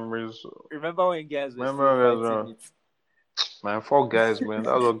guys? memories. Remember when guys were still Remember, fighting guys, it? man, four guys, man.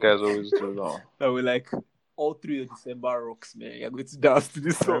 That's what guys always do, though. That were like all three of December rocks, man. You're going to dance to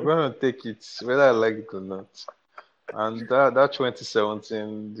this I'm song. gonna take it, whether I like it or not. And that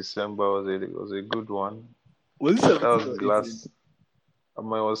 2017 December was a good one. Was it That 17 was or the 18? last. I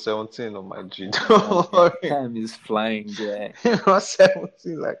was 17 on my G. Oh, Don't man. worry. Time is flying, guy. It was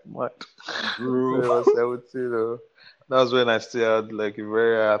 17 like mad. It Bro. was 17. That was when I still had like a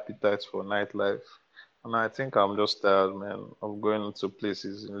very high appetite for nightlife. And I think I'm just tired, man, of going into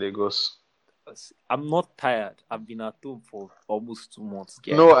places in Lagos. I'm not tired. I've been at home for almost 2 months,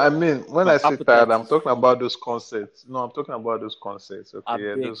 guy. No, I mean, when My I say tired, appetite I'm is talking about those concerts. No, I'm talking about those concerts. a Okay,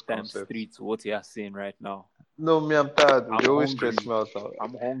 yeah, big those times concerts. 3 to what you are saying right now. No, me, I'm tired. They I'm always stress hungry. me out. Now.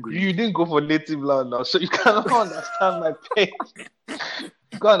 I'm hungry. You didn't go for native land now, so you cannot understand my pain.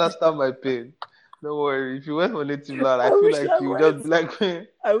 You can't understand my pain. Don't worry. If you went for native land, I I feel wish like I you just went. be like me.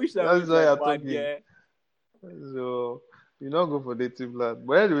 I wish I That's went why like you're bad talking. guy. So you not go for native land.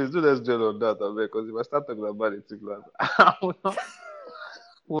 But anyways, do let's dwell on that, because if I start talking about native land,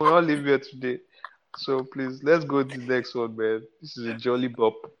 we'll not leave here today. So please, let's go to the next one, man. This is a jolly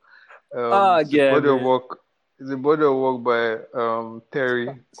bop. It's a Yeah, body of man. work. It's a body of work by Terry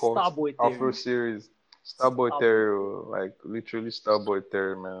called Starboy Afro Theory. Series. Starboy Starboy. Terry, like literally Starboy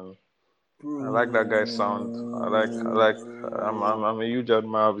Terry, man. I like that guy's sound. Bro. I'm a huge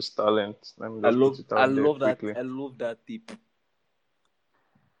admirer of his talent. Let me just put it out there quickly. I love that tip.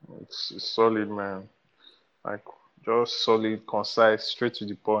 It's solid, man. Like just solid, concise, straight to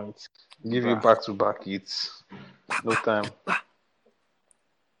the point. Give you Bruh. back to back hits. No time.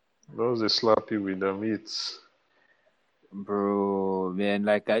 Those a slappy with them hits. Bro, man,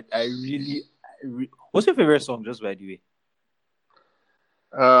 like what's your favorite song, just by the way?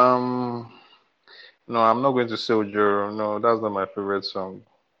 Um, no, I'm not going to say Ojoro. No, that's not my favorite song.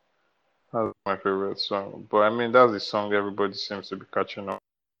 That's my favorite song. But I mean, that's the song everybody seems to be catching up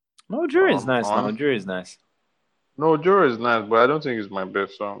No, Jury is nice now. on. Jury is nice. No, Ojoro is nice, but I don't think it's my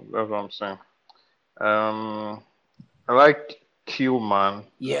best song. That's what I'm saying. I like Kill Man.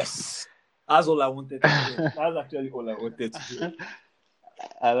 Yes. That's all I wanted to hear. That's actually all I wanted to hear.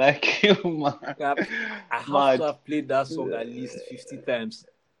 I like Kill Man. I have to have played that song at least 50 times.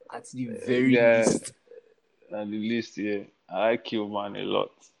 At the very least. At the least, yeah. I like Kill Man a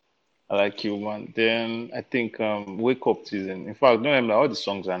lot. I like Kill Man. Then I think Wake Up Season. In fact, don't remember, all the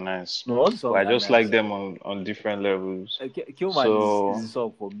songs are nice. No, all the But songs I are just nice. like them on different levels. Killman is a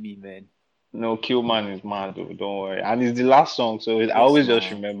song for me, man. No, Kill Man is mad though, don't worry. And it's the last song, so I always just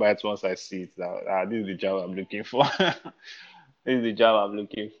remember it once I see it. That this is the job I'm looking for. This is the job I'm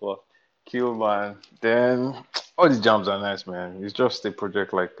looking for. Kill Man. Then all the jams are nice, man. It's just a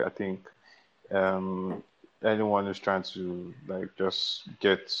project like I think anyone who's trying to like just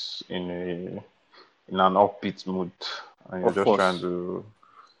get in an upbeat mood and you're just trying to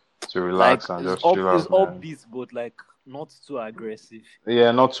relax and just chill out, it's man. upbeat, but like not too aggressive. Yeah,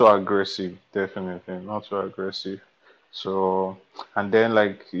 not too aggressive, definitely. Not too aggressive. So and then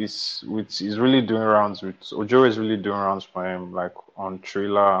like he's really doing rounds with Ojoro is really doing rounds for him, like on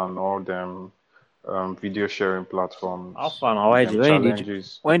Triller and all them video sharing platforms. How fun, how I do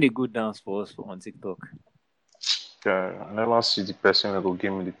challenges. when they go dance for us on TikTok. Yeah, I never see the person that will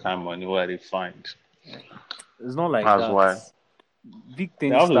give me the time money where they find. It's not like That's that. why. Big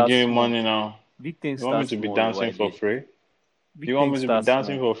things They have to start give me small. money now. Big things You want me start to be small, dancing for YB. free? Big You want me things to be start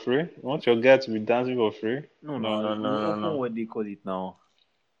dancing small. for free? You want your guy to be dancing for free? No. No. What they call it now?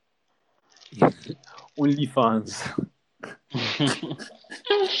 Only fans.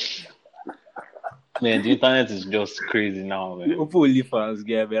 Man, the internet is just crazy now, You man. open OnlyFans,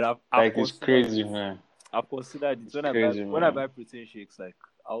 yeah, but I've Like it's considered crazy, it. man. I've considered it. It's crazy, When I man. buy protein shakes, like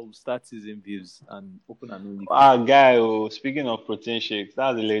I'll start season views and open an OnlyFans. Ah, guy, oh, speaking of protein shakes,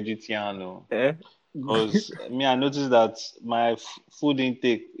 that's a legit yarn, oh. Eh? Because me, I noticed that my food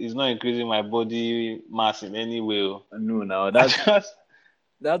intake is not increasing my body mass in any way. Oh. No, now I just,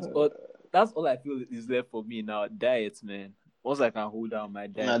 that's all that's all I feel is left for me now. Diet, man. Once I can hold down my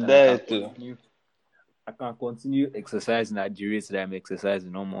diet not and that too. I can continue exercising at the rate that I'm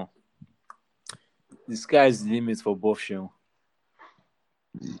exercising no more. The sky is the limit for buff show.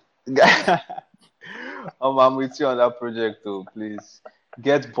 I'm with you on that project, though. Please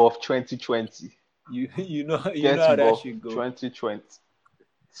get buff 2020. You know Get how that buff should go. 2020.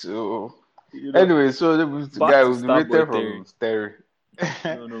 So You know, anyway, so the back guy to was rated Starboy Theory. from Terry.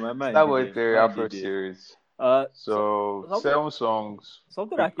 No, my mind did Starboy there. Terry Mind Afro did there. series. So So something 7 songs.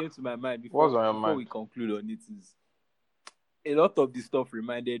 something that came to my mind What's on your before we mind? conclude on it is a lot of the stuff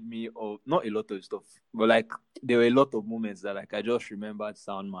reminded me of not a lot of stuff, but like there were a lot of moments that like I just remembered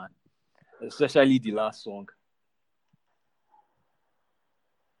Soundman, especially the last song.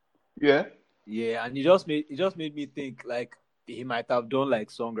 Yeah. Yeah, and it just made me think like he might have done like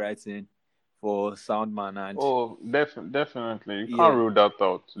songwriting for Soundman and Oh, definitely. You can't yeah, rule that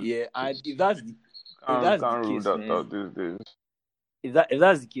out. yeah, and It's, if that's the can't rule case, that man, out these days. if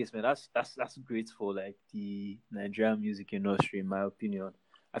that's the case, man, that's great for like the Nigerian music industry, in my opinion.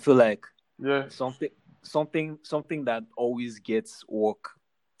 I feel like Yeah. something that always gets work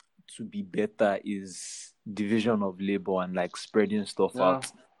to be better is division of labor and like spreading stuff Yeah.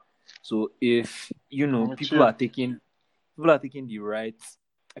 out. So if I'm with people you. are taking the right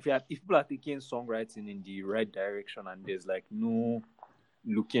if people are taking songwriting in the right direction and there's like no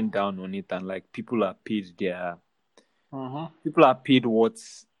looking down on it and like people are paid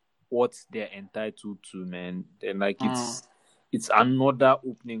what they're entitled to, man, then like it's another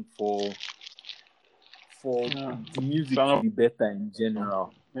opening for Yeah. the music to So, be better in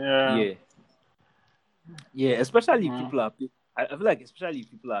general. yeah. Yeah, especially if Mm. people are paid. I feel like especially if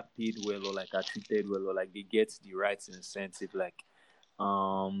people are paid well or like are treated well or like they get the right incentive, like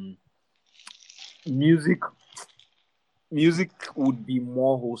um music would be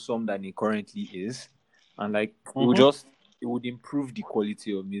more wholesome than it currently is, and like it would improve the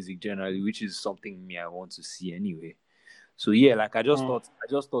quality of music generally, which is something me I want to see anyway. So yeah, like I just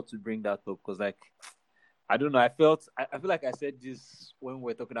thought to bring that up because like I don't know, I feel like I said this when we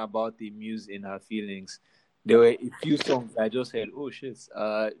were talking about the muse in her feelings. There were a few songs I just heard. Oh shit!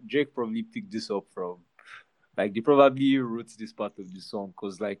 Drake probably picked this up from like they probably wrote this part of the song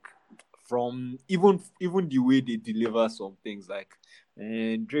because like from even the way they deliver some things like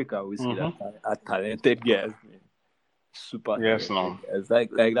and Drake I always say that are talented guys, man. Super Yes, talented no. guys.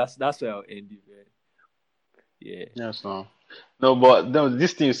 Like that's where I'll end it, man. Yeah. Yes, no. No, but no,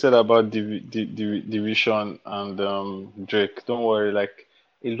 this thing you said about division and Drake, don't worry. Like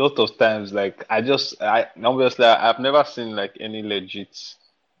a lot of times, like I obviously I've never seen like any legit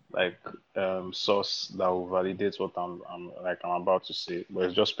like source that will validate what I'm about to say, but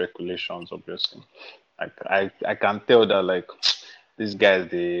it's just speculations, obviously. Like I can tell that like these guys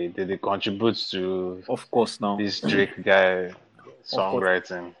they contribute to Of course now. this Drake guy Of course.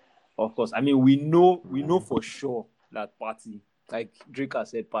 songwriting. Of course. I mean we know for sure that Party, like Drake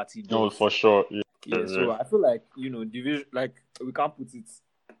has said Party No, does. for sure. Yeah, so I feel like, division like we can't put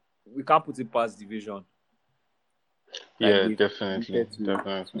it past division. Like Yeah, they definitely, to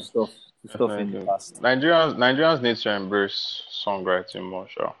definitely, stuff in the definitely. past. Nigerians need to embrace songwriting more,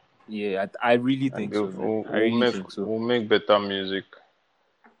 sure. Yeah, I really And think so, man. I really think so. we'll make better music.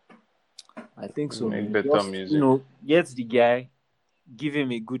 I think so, We'll make man. better Just, music. get the guy, give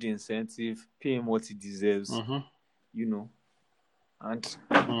him a good incentive, pay him what he deserves,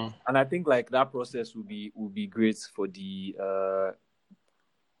 and I think like that process will be great for the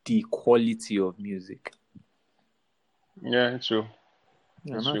quality of music. Yeah, it's true.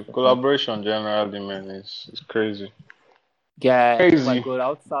 Yeah, It's not true. for Collaboration generally, man, is crazy. guy. Crazy. Oh my god,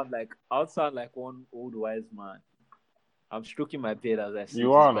 I'll sound like one old wise man. I'm stroking my beard as I say You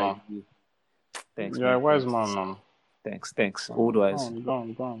this, are by now. the way. Thanks, Yeah, man. wise Thanks. man now. Thanks. Old wise. Go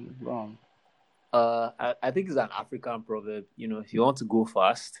on. I think it's an African proverb. If you want to go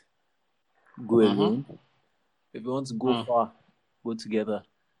fast, go alone. If you want to go far, go together.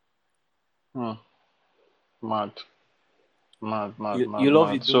 Mad. You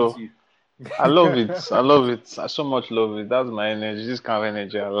love it, don't So you? I love it. I so much love it. That's my energy. This kind of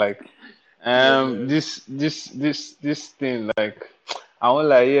energy I like. This thing, like, I won't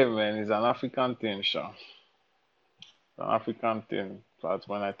lie here, man. It's an African thing, sure. An African thing. But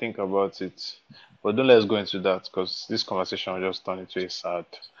when I think about it, but don't let's go into that because this conversation will just turn into a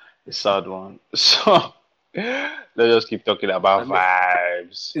sad one. So let's just keep talking about And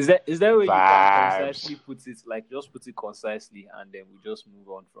vibes, is there a way you can vibes. concisely put it, like just put it concisely, and then we just move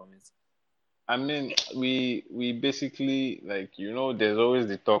on from it? I mean, we basically like there's always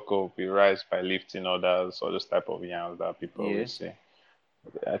the talk of we rise by lifting others, or those type of yams that people Yeah. always say.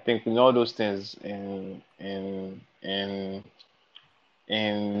 I think in all those things in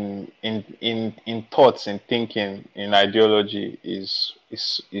thoughts, in thinking, in ideology is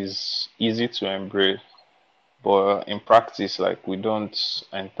easy to embrace, but in practice, like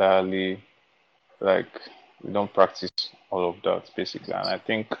like we don't practice all of that basically, and I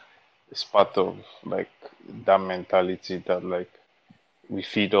think it's part of like that mentality that like we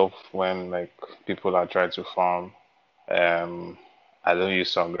feed off when like people are trying to farm. Um, I don't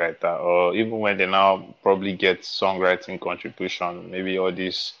use songwriter, or even when they now probably get songwriting contribution, maybe all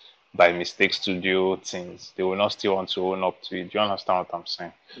these by mistake studio things, they will not still want to own up to it. Do you understand what I'm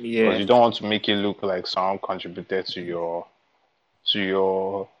saying? Because Yeah. you don't want to make it look like someone contributed to your to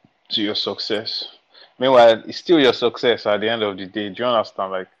your success. Meanwhile, it's still your success at the end of the day. Do you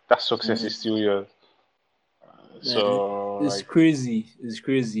understand? Like that success is still yours. Man, So it's like crazy. It's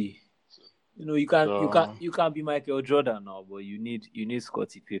crazy. You know, so you can't be Michael Jordan now, but you need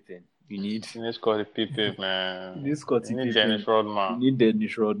Scottie Pippen. you need Scottie Pippen, You man. need You Scottie need Dennis Pippen. You Rodman. need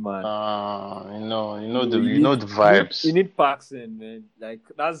Dennis Rodman. You You know know, you know the you vibes. need Paxson, man. Like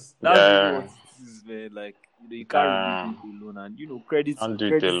that's really what Yeah, it is, man. Like you can't really do uh, it alone. And don't do it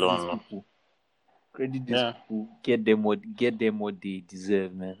credit these alone. people. Credit these Yeah. people. Get them what they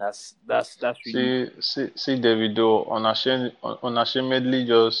deserve, man. That's really See Davido unashamedly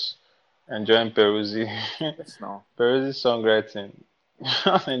just enjoying Peruzzi. yes now. Peruzzi songwriting.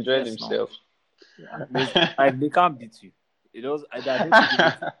 Enjoying Yes now. himself. Yeah, like they can't beat you. It does. I don't think it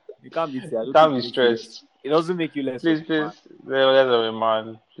makes. They can't beat you. I don't Can't think be it makes you less. stressed. It doesn't make you less of Please, a man. please, let of a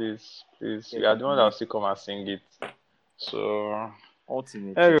man, please. You are the one that will Definitely. still come and sing it. So,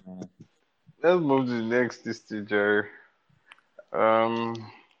 Ultimately, anyway, man. let's move to the next this to Jerry. Um,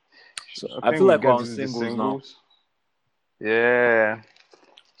 So I I think feel we like we're get on into the singles now. singles. Yeah.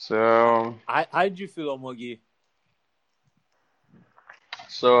 So, How do you feel, Omoge?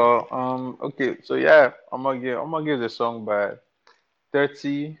 okay. So yeah, I'm gonna give the song by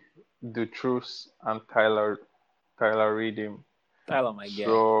 30, The Truth, and Tyler Reading. Tyler, my guy.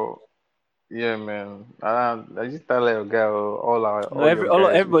 So yeah, man. I just Tyler your guy. No, All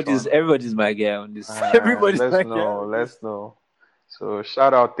your guys. Which one? everybody's my guy on this. Everybody's Let's my guy know. on this. Let's know. So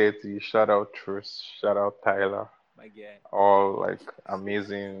shout out 30, shout out Truth, shout out Tyler. My guy. All like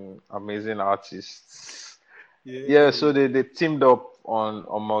amazing artists. Yeah, Yeah. so they teamed up on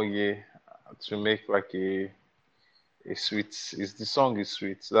Omoye to make like a sweet. Is the song is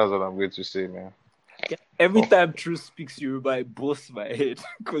sweet? That's what I'm going to say, man. Every Oh. time Truth speaks Yoruba, it busts my head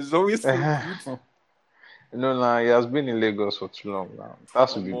because it's always so good. No, he has been in Lagos for too long now. That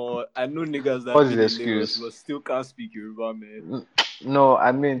should be. I know niggas that have What's his been in Lagos excuse? but still can't speak Yoruba, man. No,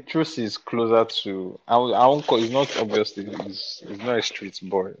 I mean Truth is closer to. I won't call. It's not obviously. It's not a street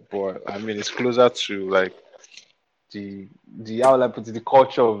boy, but I mean it's closer to like the how will I put it, the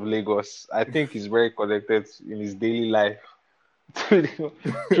culture of Lagos. I think he's very connected in his daily life.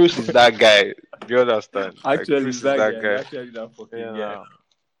 Truth is that guy. Do you understand? Like Actually, it's Truth is that that guy. It's guy. actually that fucking guy.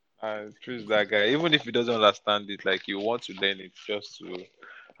 Yeah. Truth is that guy. Even if he doesn't understand it, like you want to learn it just to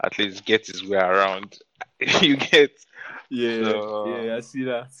at least get his way around. You get. Yeah, So, I see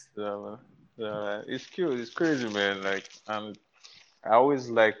that. it's cute. It's crazy, man. Like, and I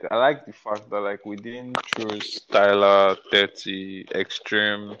like the fact that like within Truth, Tyler, 30,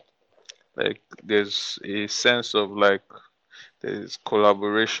 Extreme, like there's a sense of like there's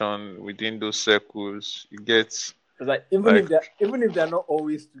collaboration within those circles. You get It's like like, even if they're not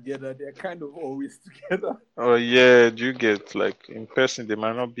always together, they're kind of always together. oh yeah, do you get like in person they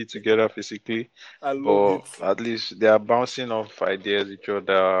might not be together physically, I love but it. at least they are bouncing off ideas each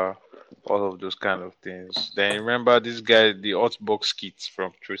other, all of those kind of things. Then remember this guy, the Hotbox skits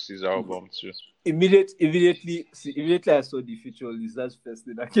from Tracy's album too. Immediately I saw the feature list. That's the first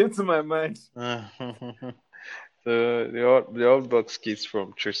thing that came to my mind. The Hotbox skits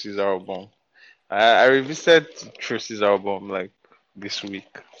from Tracy's album. I revisited Tracy's album like this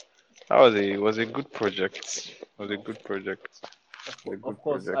week. That was a good project. Was a good project. A Of good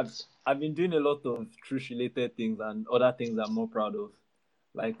course, project. I've been doing a lot of truth related things and other things I'm more proud of,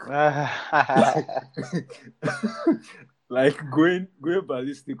 like like going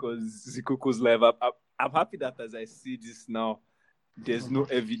ballistic on Zikoko's live. I'm happy that as I see this now, there's no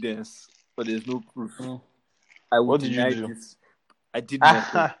evidence or there's no proof. I would What did you deny do? this. I did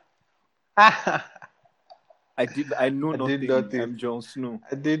nothing. I I know did nothing. nothing. I'm Jon Snow.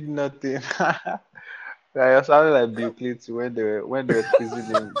 I did nothing. I sounded like Bill Clinton when they were quizzing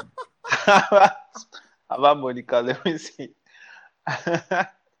him about Monica. Let me see.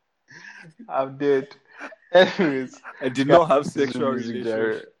 I'm dead. Anyways, I did guys, not have this is sexual music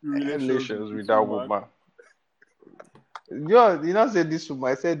genre relations with relations with this that woman. woman. You not say this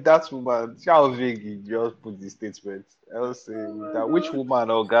woman. I said that woman. See how vague you just put the statement. I'll say Oh with my that. Which god.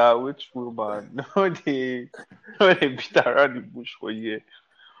 woman, oh God? Which woman? No, they beat around the bush for you.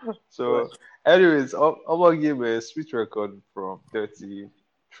 What? So, anyways, I'm gonna give a sweet record from 30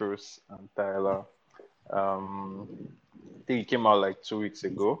 Truce and Tyler. I think it came out like 2 weeks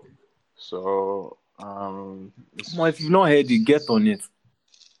ago. So, Well, if you've not heard it, get on it.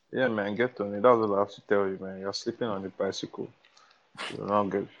 yeah, man, get on it. That's all I have to tell you, man. You're sleeping on the bicycle. If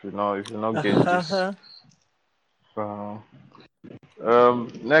you not get this. Uh,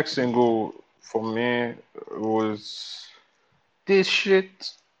 Next single for me was this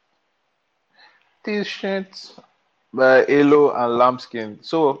shit, this shit by Elo and Lambskin.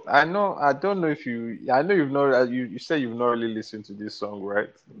 So I don't know if I know you've not, you said you've not really listened to this song, right?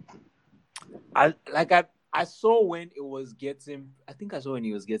 I saw when it was getting. I think I saw when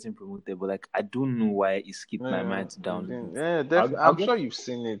he was getting promoted, but like I don't know why it skipped my Yeah, mind to download it. yeah, I'll I'm get. sure you've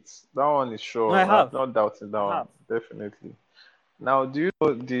seen it. That one is No, I sure. I'm have. not doubting that I one. have. Definitely. Now, do you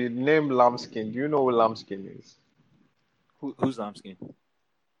know the name Lambskin? Do you know who Lambskin is? Who's asking?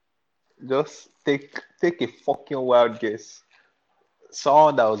 Just take a fucking wild guess.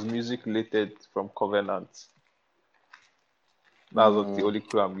 Someone that was music related from Covenant. That's what the Mm, only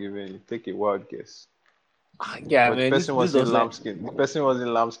clue I'm giving you. Take a wild guess. yeah, But the man. This person this was in doesn't. lambskin. The person was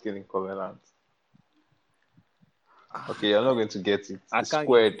in lambskin in Covenant. Okay, you're not going to get it. I It's can't get it.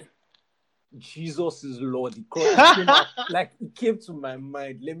 squared. Jesus is Lord. It came out like it came to my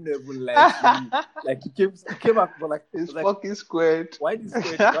mind. Let me not even lie to you. Like it came out, but like It's like fucking squared. why would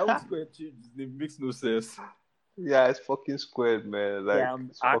Square change his name? Makes no sense. Yeah, it's fucking squared, man. Like Yeah, I'm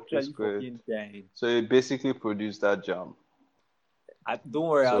it's fucking actually squared. fucking dying. So it basically produced that jam. Don't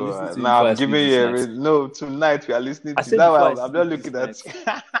worry, I'll So listen to it now before I I'm sleep giving this you night. no, tonight we are listening I to said that. before I I'm not sleep this looking at.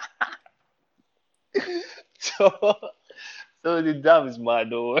 night. so so the jam is mad,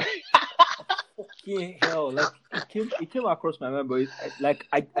 though. Fucking hell! Like it came across my mind, but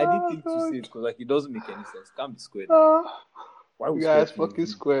I didn't think to say it because like it doesn't make any sense. It can't be squared now. Why would Yeah, square it's change fucking it?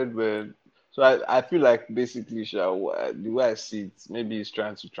 squared, man. So I feel like basically, the way I see it, maybe he's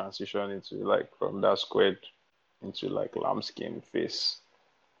trying to transition into like from that squared into like lambskin face.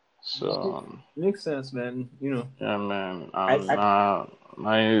 So Makes sense, man. You know, yeah, man. I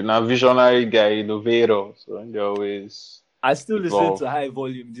Now visionary guy, innovator. So they always I still listen evolve. to High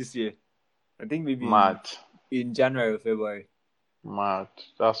Volume this year. I think maybe Mad, in January or February. mad.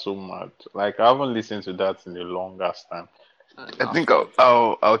 That's so mad. Like I haven't listened to that in the longest time. I Nah, think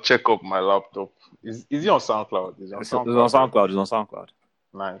I'll check up my laptop. Is it on SoundCloud? Is it on it's on SoundCloud, right? SoundCloud. It's on SoundCloud.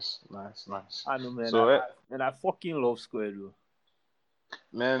 Nice, nice, nice. I know, man. So I fucking love Square though.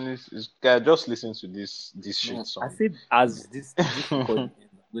 man, guy, just listen to this shit No, I song. said as this recording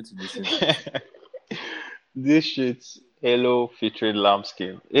ends, I'm going to listen to it. This shit, Halo featuring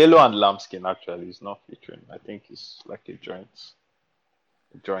Lambskin. Halo and Lambskin actually is not featuring. I think it's like a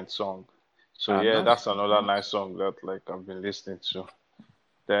joint song. So yeah, Nice. that's another nice song that like I've been listening to.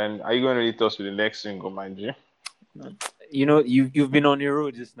 Then are you going to hit us with the next single, mind you? You know, you've been on your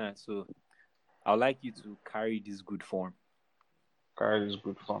road this night, so I'd like you to carry this good form. Carry is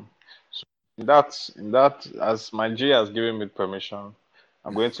good fun. So in that, as my G has given me permission,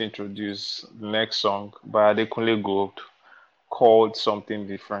 I'm going to introduce the next song by Adekunle Gold called Something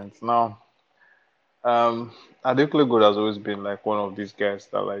Different. Now, Adekunle Gold has always been like one of these guys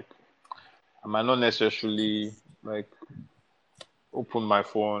that like I might not necessarily like open my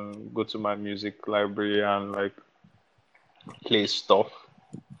phone, go to my music library and like play stuff.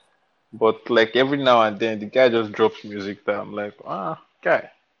 But like every now and then the guy just drops music that I'm like, guy,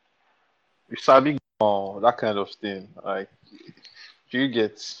 you sabi that kind of thing. Like do you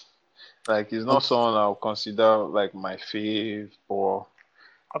get like he's not someone I'll consider like my fave or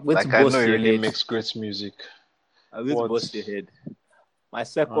I'm going to like I know bust he your really head. makes great music. I'm going to bust your head. My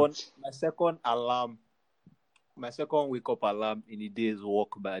second alarm, my second wake up alarm in the day's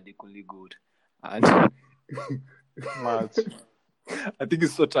walk by Adekunle Gold, and Mad. I think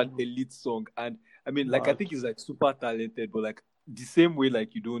it's such an elite song, and I mean, like I think he's like super talented, but like the same way,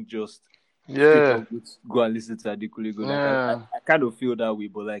 like you don't just straight up go and listen to Adekunle Gold. Like I kind of feel that way,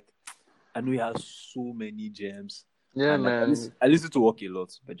 but like I know he has so many gems. Yeah, and like, man. I listen to Walk a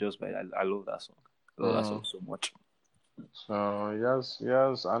lot, but I love that song. I love that song so much. So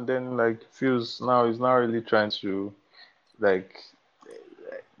yes, and then like feels now he's not really trying to like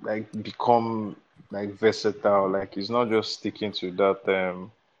become like versatile. Like he's not just sticking to that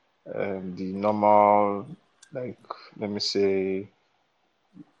the normal like let me say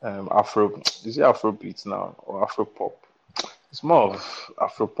Afro is it Afro beats now or Afro pop? It's more of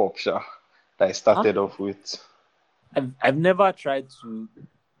Afro pop, sha, that I Huh? started off with. I've never tried to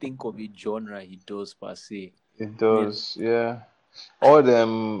think of a genre he does per se. It Man, does, yeah. All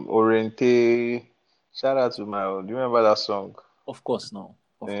them Oriente. Shout out to my. Do you remember that song? of course no.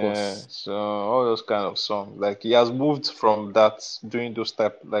 Of Yeah. course. So all those kind of songs, like he has moved from that doing those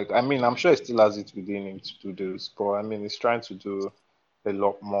type. Like I mean, I'm sure he still has it within him to do this, but I mean, he's trying to do a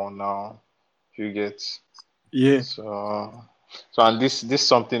lot more now. You get Yeah. so. So and this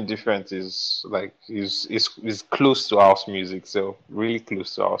something different is like is close to house music, so really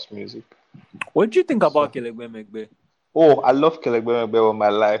close to house music. What do you think So about Kelegbe Megbe? oh, I love Kelekbe with my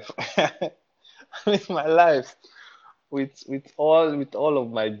life. With my life, with all of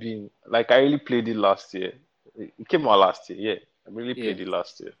my being. Like I really played it last year. It came out last year, yeah. I really Yeah. played it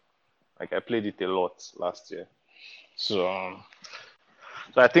last year. Like I played it a lot last year. So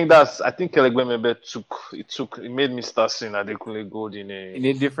so I think Kelekbe maybe it made me start seeing Adekunle Gold In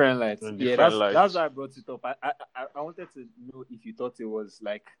a different light. in a Yeah, different that's light. why I brought it up. I wanted to know if you thought it was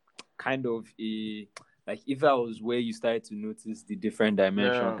like kind of a like if that was where you started to notice the different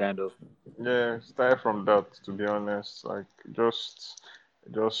dimension Yeah, kind of. yeah. Start from that to be honest. Like just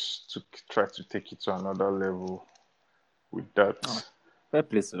to try to take it to another level with Oh, that. fair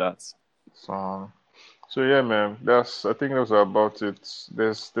place to that. So So yeah, man, that's I think that's about it.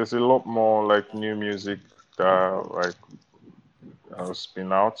 There's a lot more like new music that like has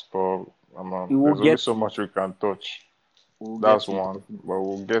been out, but We will there's only get so to it. much we can touch. We'll get That's to it one, definitely. but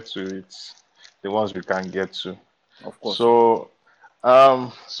we'll get to it, the ones we can get to. Of course. So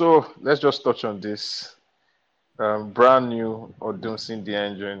let's just touch on this. Brand new Odunsin the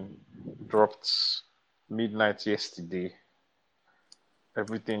Engine dropped midnight yesterday.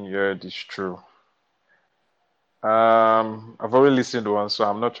 Everything you heard is true. I've already listened to one, so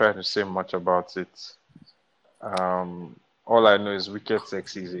I'm not trying to say much about it. All I know is Wicked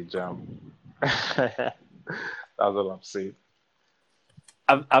Sexy is a jam. That's all I'm saying.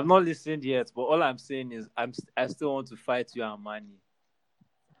 I've not listened yet, but all I'm saying is I still want to fight you and Manny.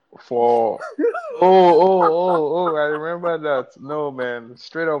 For I remember that. No man,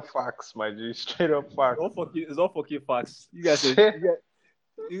 straight up facts, my G, straight up facts. It's all fucking facts. You guys said Straight,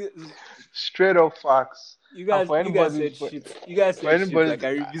 you, straight up facts. you And guys for you guys anybody, said shit. You guys for said shit. Like anybody,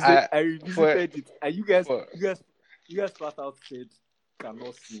 I I for revisited it. And for you guys flat out said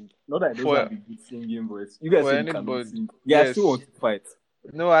cannot sing. Not that it doesn't for have a good singing voice. You guys for said he cannot anybody, sing. Yeah, I still yes. want to fight.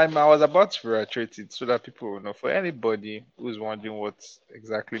 No, I was about to reiterate it so that people will know. For anybody who's wondering what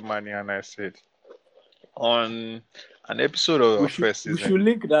exactly Manny and I said on an episode of our first We should season.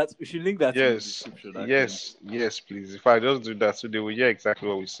 link that. We should link that in the Yes, description. Actually, yes, please. If I just do that, so they will hear exactly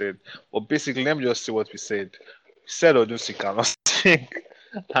what we said. But basically, let me just say what we said. We said Odunsi cannot sing,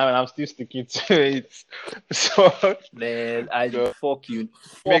 and I'm still sticking to it. So man, I so fuck it you,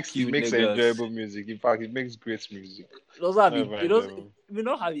 makes niggas. enjoyable music. In fact, it makes great music. It Never doesn't. enjoyable. We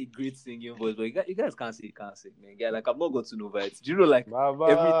don't have a great singing voice, but you guys can't sing, man. Yeah, like I'm not going to Nova. Do you know, like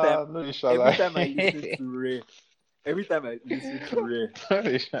every time, Baba, no every inshallah. time I listen to Ray, every time I listen to Ray, No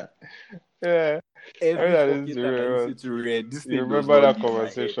inshallah. Yeah, I mean, every that is fucking time I real. listen to Ray, this You thing does remember not that leave my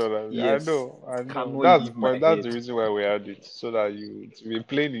head. conversation? Yes, I know. cannot That's the leave my point. That's the head. reason why we had it, so that you to be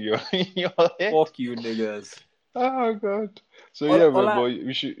playing in your in your head. Fuck you, niggas. Oh God. So yeah, All man, I but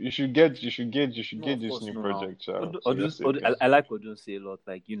you should No, get of this course new no. Now, project, seriously, I because like Odun say a lot.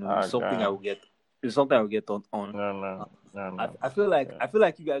 Like it's something I God, will get. It's something I will get on. no, no, Uh, no, no, yeah. I feel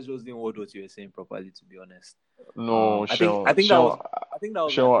like you guys just didn't word what you were saying properly. To be honest, No, I Sean, think Sean, that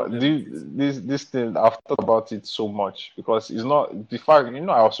was my Sean, problem with it. this thing I've thought about it so much because it's not the fact. I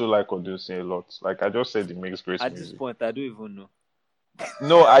also like Odunsey a lot. Like I just said, he makes great At this music. point, I don't even know.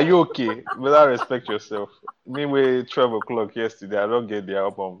 No, are you okay? Without respect yourself. Me, we 12 o'clock yesterday. I don't get the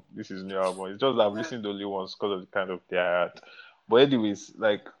album. This is new album. It's just that I've listened only once because of the kind of day I had. But anyways,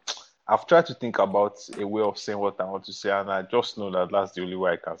 like I've tried to think about a way of saying what I want to say, and I just know that that's the only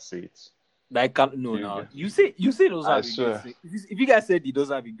way I can say it. Like, I can't no You now. get? You say those I have a great swear. sing. If you guys said he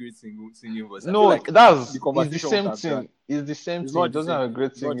doesn't have a great singing voice, I feel No, like that's the it's the conversation would same have dragged. thing. It's the same It's thing. not It the doesn't same have a thing.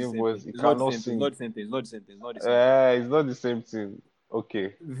 great It's not the singing same voice. thing. It It's not the cannot same thing. It's not sing. the same thing. It's not the same thing. It's not the same thing. It's not the same thing.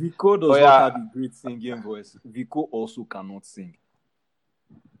 Okay. Vico Oh does not yeah. have a great singing voice. Vico also cannot sing.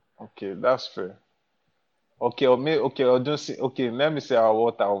 Okay, that's fair. Okay, okay, Odunsi. Okay, let me say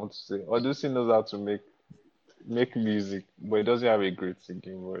what I want to say. Odunsi knows how to make. make music, but he doesn't have a great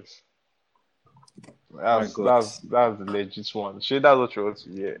singing voice. My That's God, that's that's the legit one. Shit, that's what you want to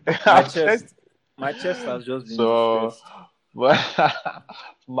hear. my I'm telling- chest, my chest has just been so, distressed. but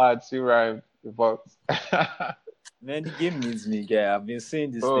mad see rhyme, but Man, the game needs me, guy. I've been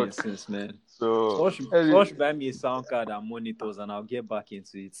saying this thing okay. since, man. So, Someone should buy me a sound card and monitors, and I'll get back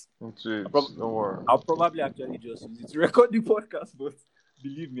into it. into it, I'll, prob- don't worry. I'll probably actually just use it to record the podcast, but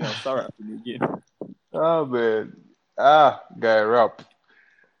believe me, I'll start rapping again. Oh man, guy, rap,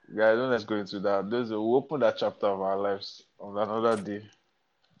 guy. Don't let's go into that. We'll open that chapter of our lives on another day.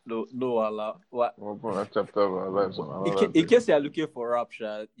 No, Allah. What? We'll open that chapter of our lives on In, another in day. case you're looking for rap,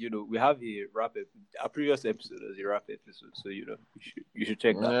 we have a previous episode as a rap episode, so you should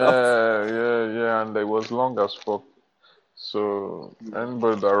check that out. Yeah, and it was long as fuck. So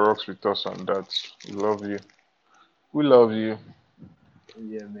anybody that rocks with us on that, we love you. We love you.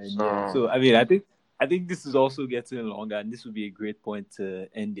 Yeah, man. Yeah. So So I think this is also getting longer, and this would be a great point to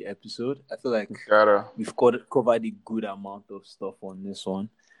end the episode. I feel like gotta. we've covered a good amount of stuff on this one.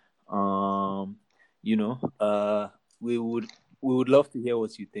 We would love to hear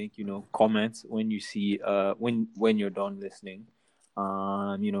what you think. Comment when you see when you're done listening.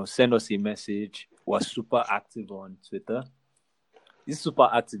 Send us a message. We're super active on Twitter. It's super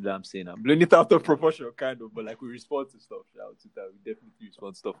active that I'm saying. I'm blowing it out of proportion, kind of, but like we respond to stuff on Twitter. We definitely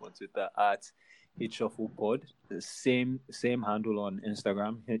respond to stuff on Twitter at HShufflePod. The same handle on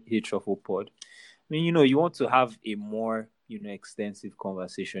Instagram, HShufflePod. I mean, you want to have a more extensive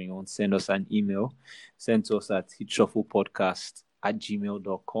conversation. You want to send us an email. Send to us at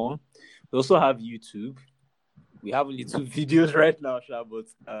hitshufflepodcast@gmail.com. We also have YouTube. We have only 2 videos right now, Sha, but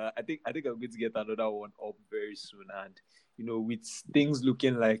I think I'm going to get another one up very soon. And with things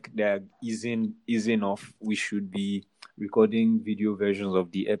looking like they're easing off, we should be recording video versions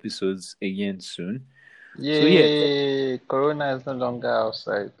of the episodes again soon. Yay! So, Corona is no longer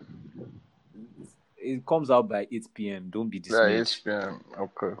outside. It comes out by 8 p.m. Don't be dismayed. 8 p.m.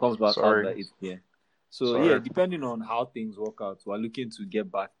 Okay. It comes out by 8 p.m. So depending on how things work out, we're looking to get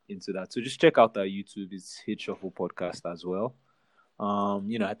back into that. So just check out our YouTube. It's Hit Shuffle Podcast as well.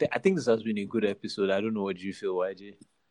 I think this has been a good episode. I don't know what you feel, YJ.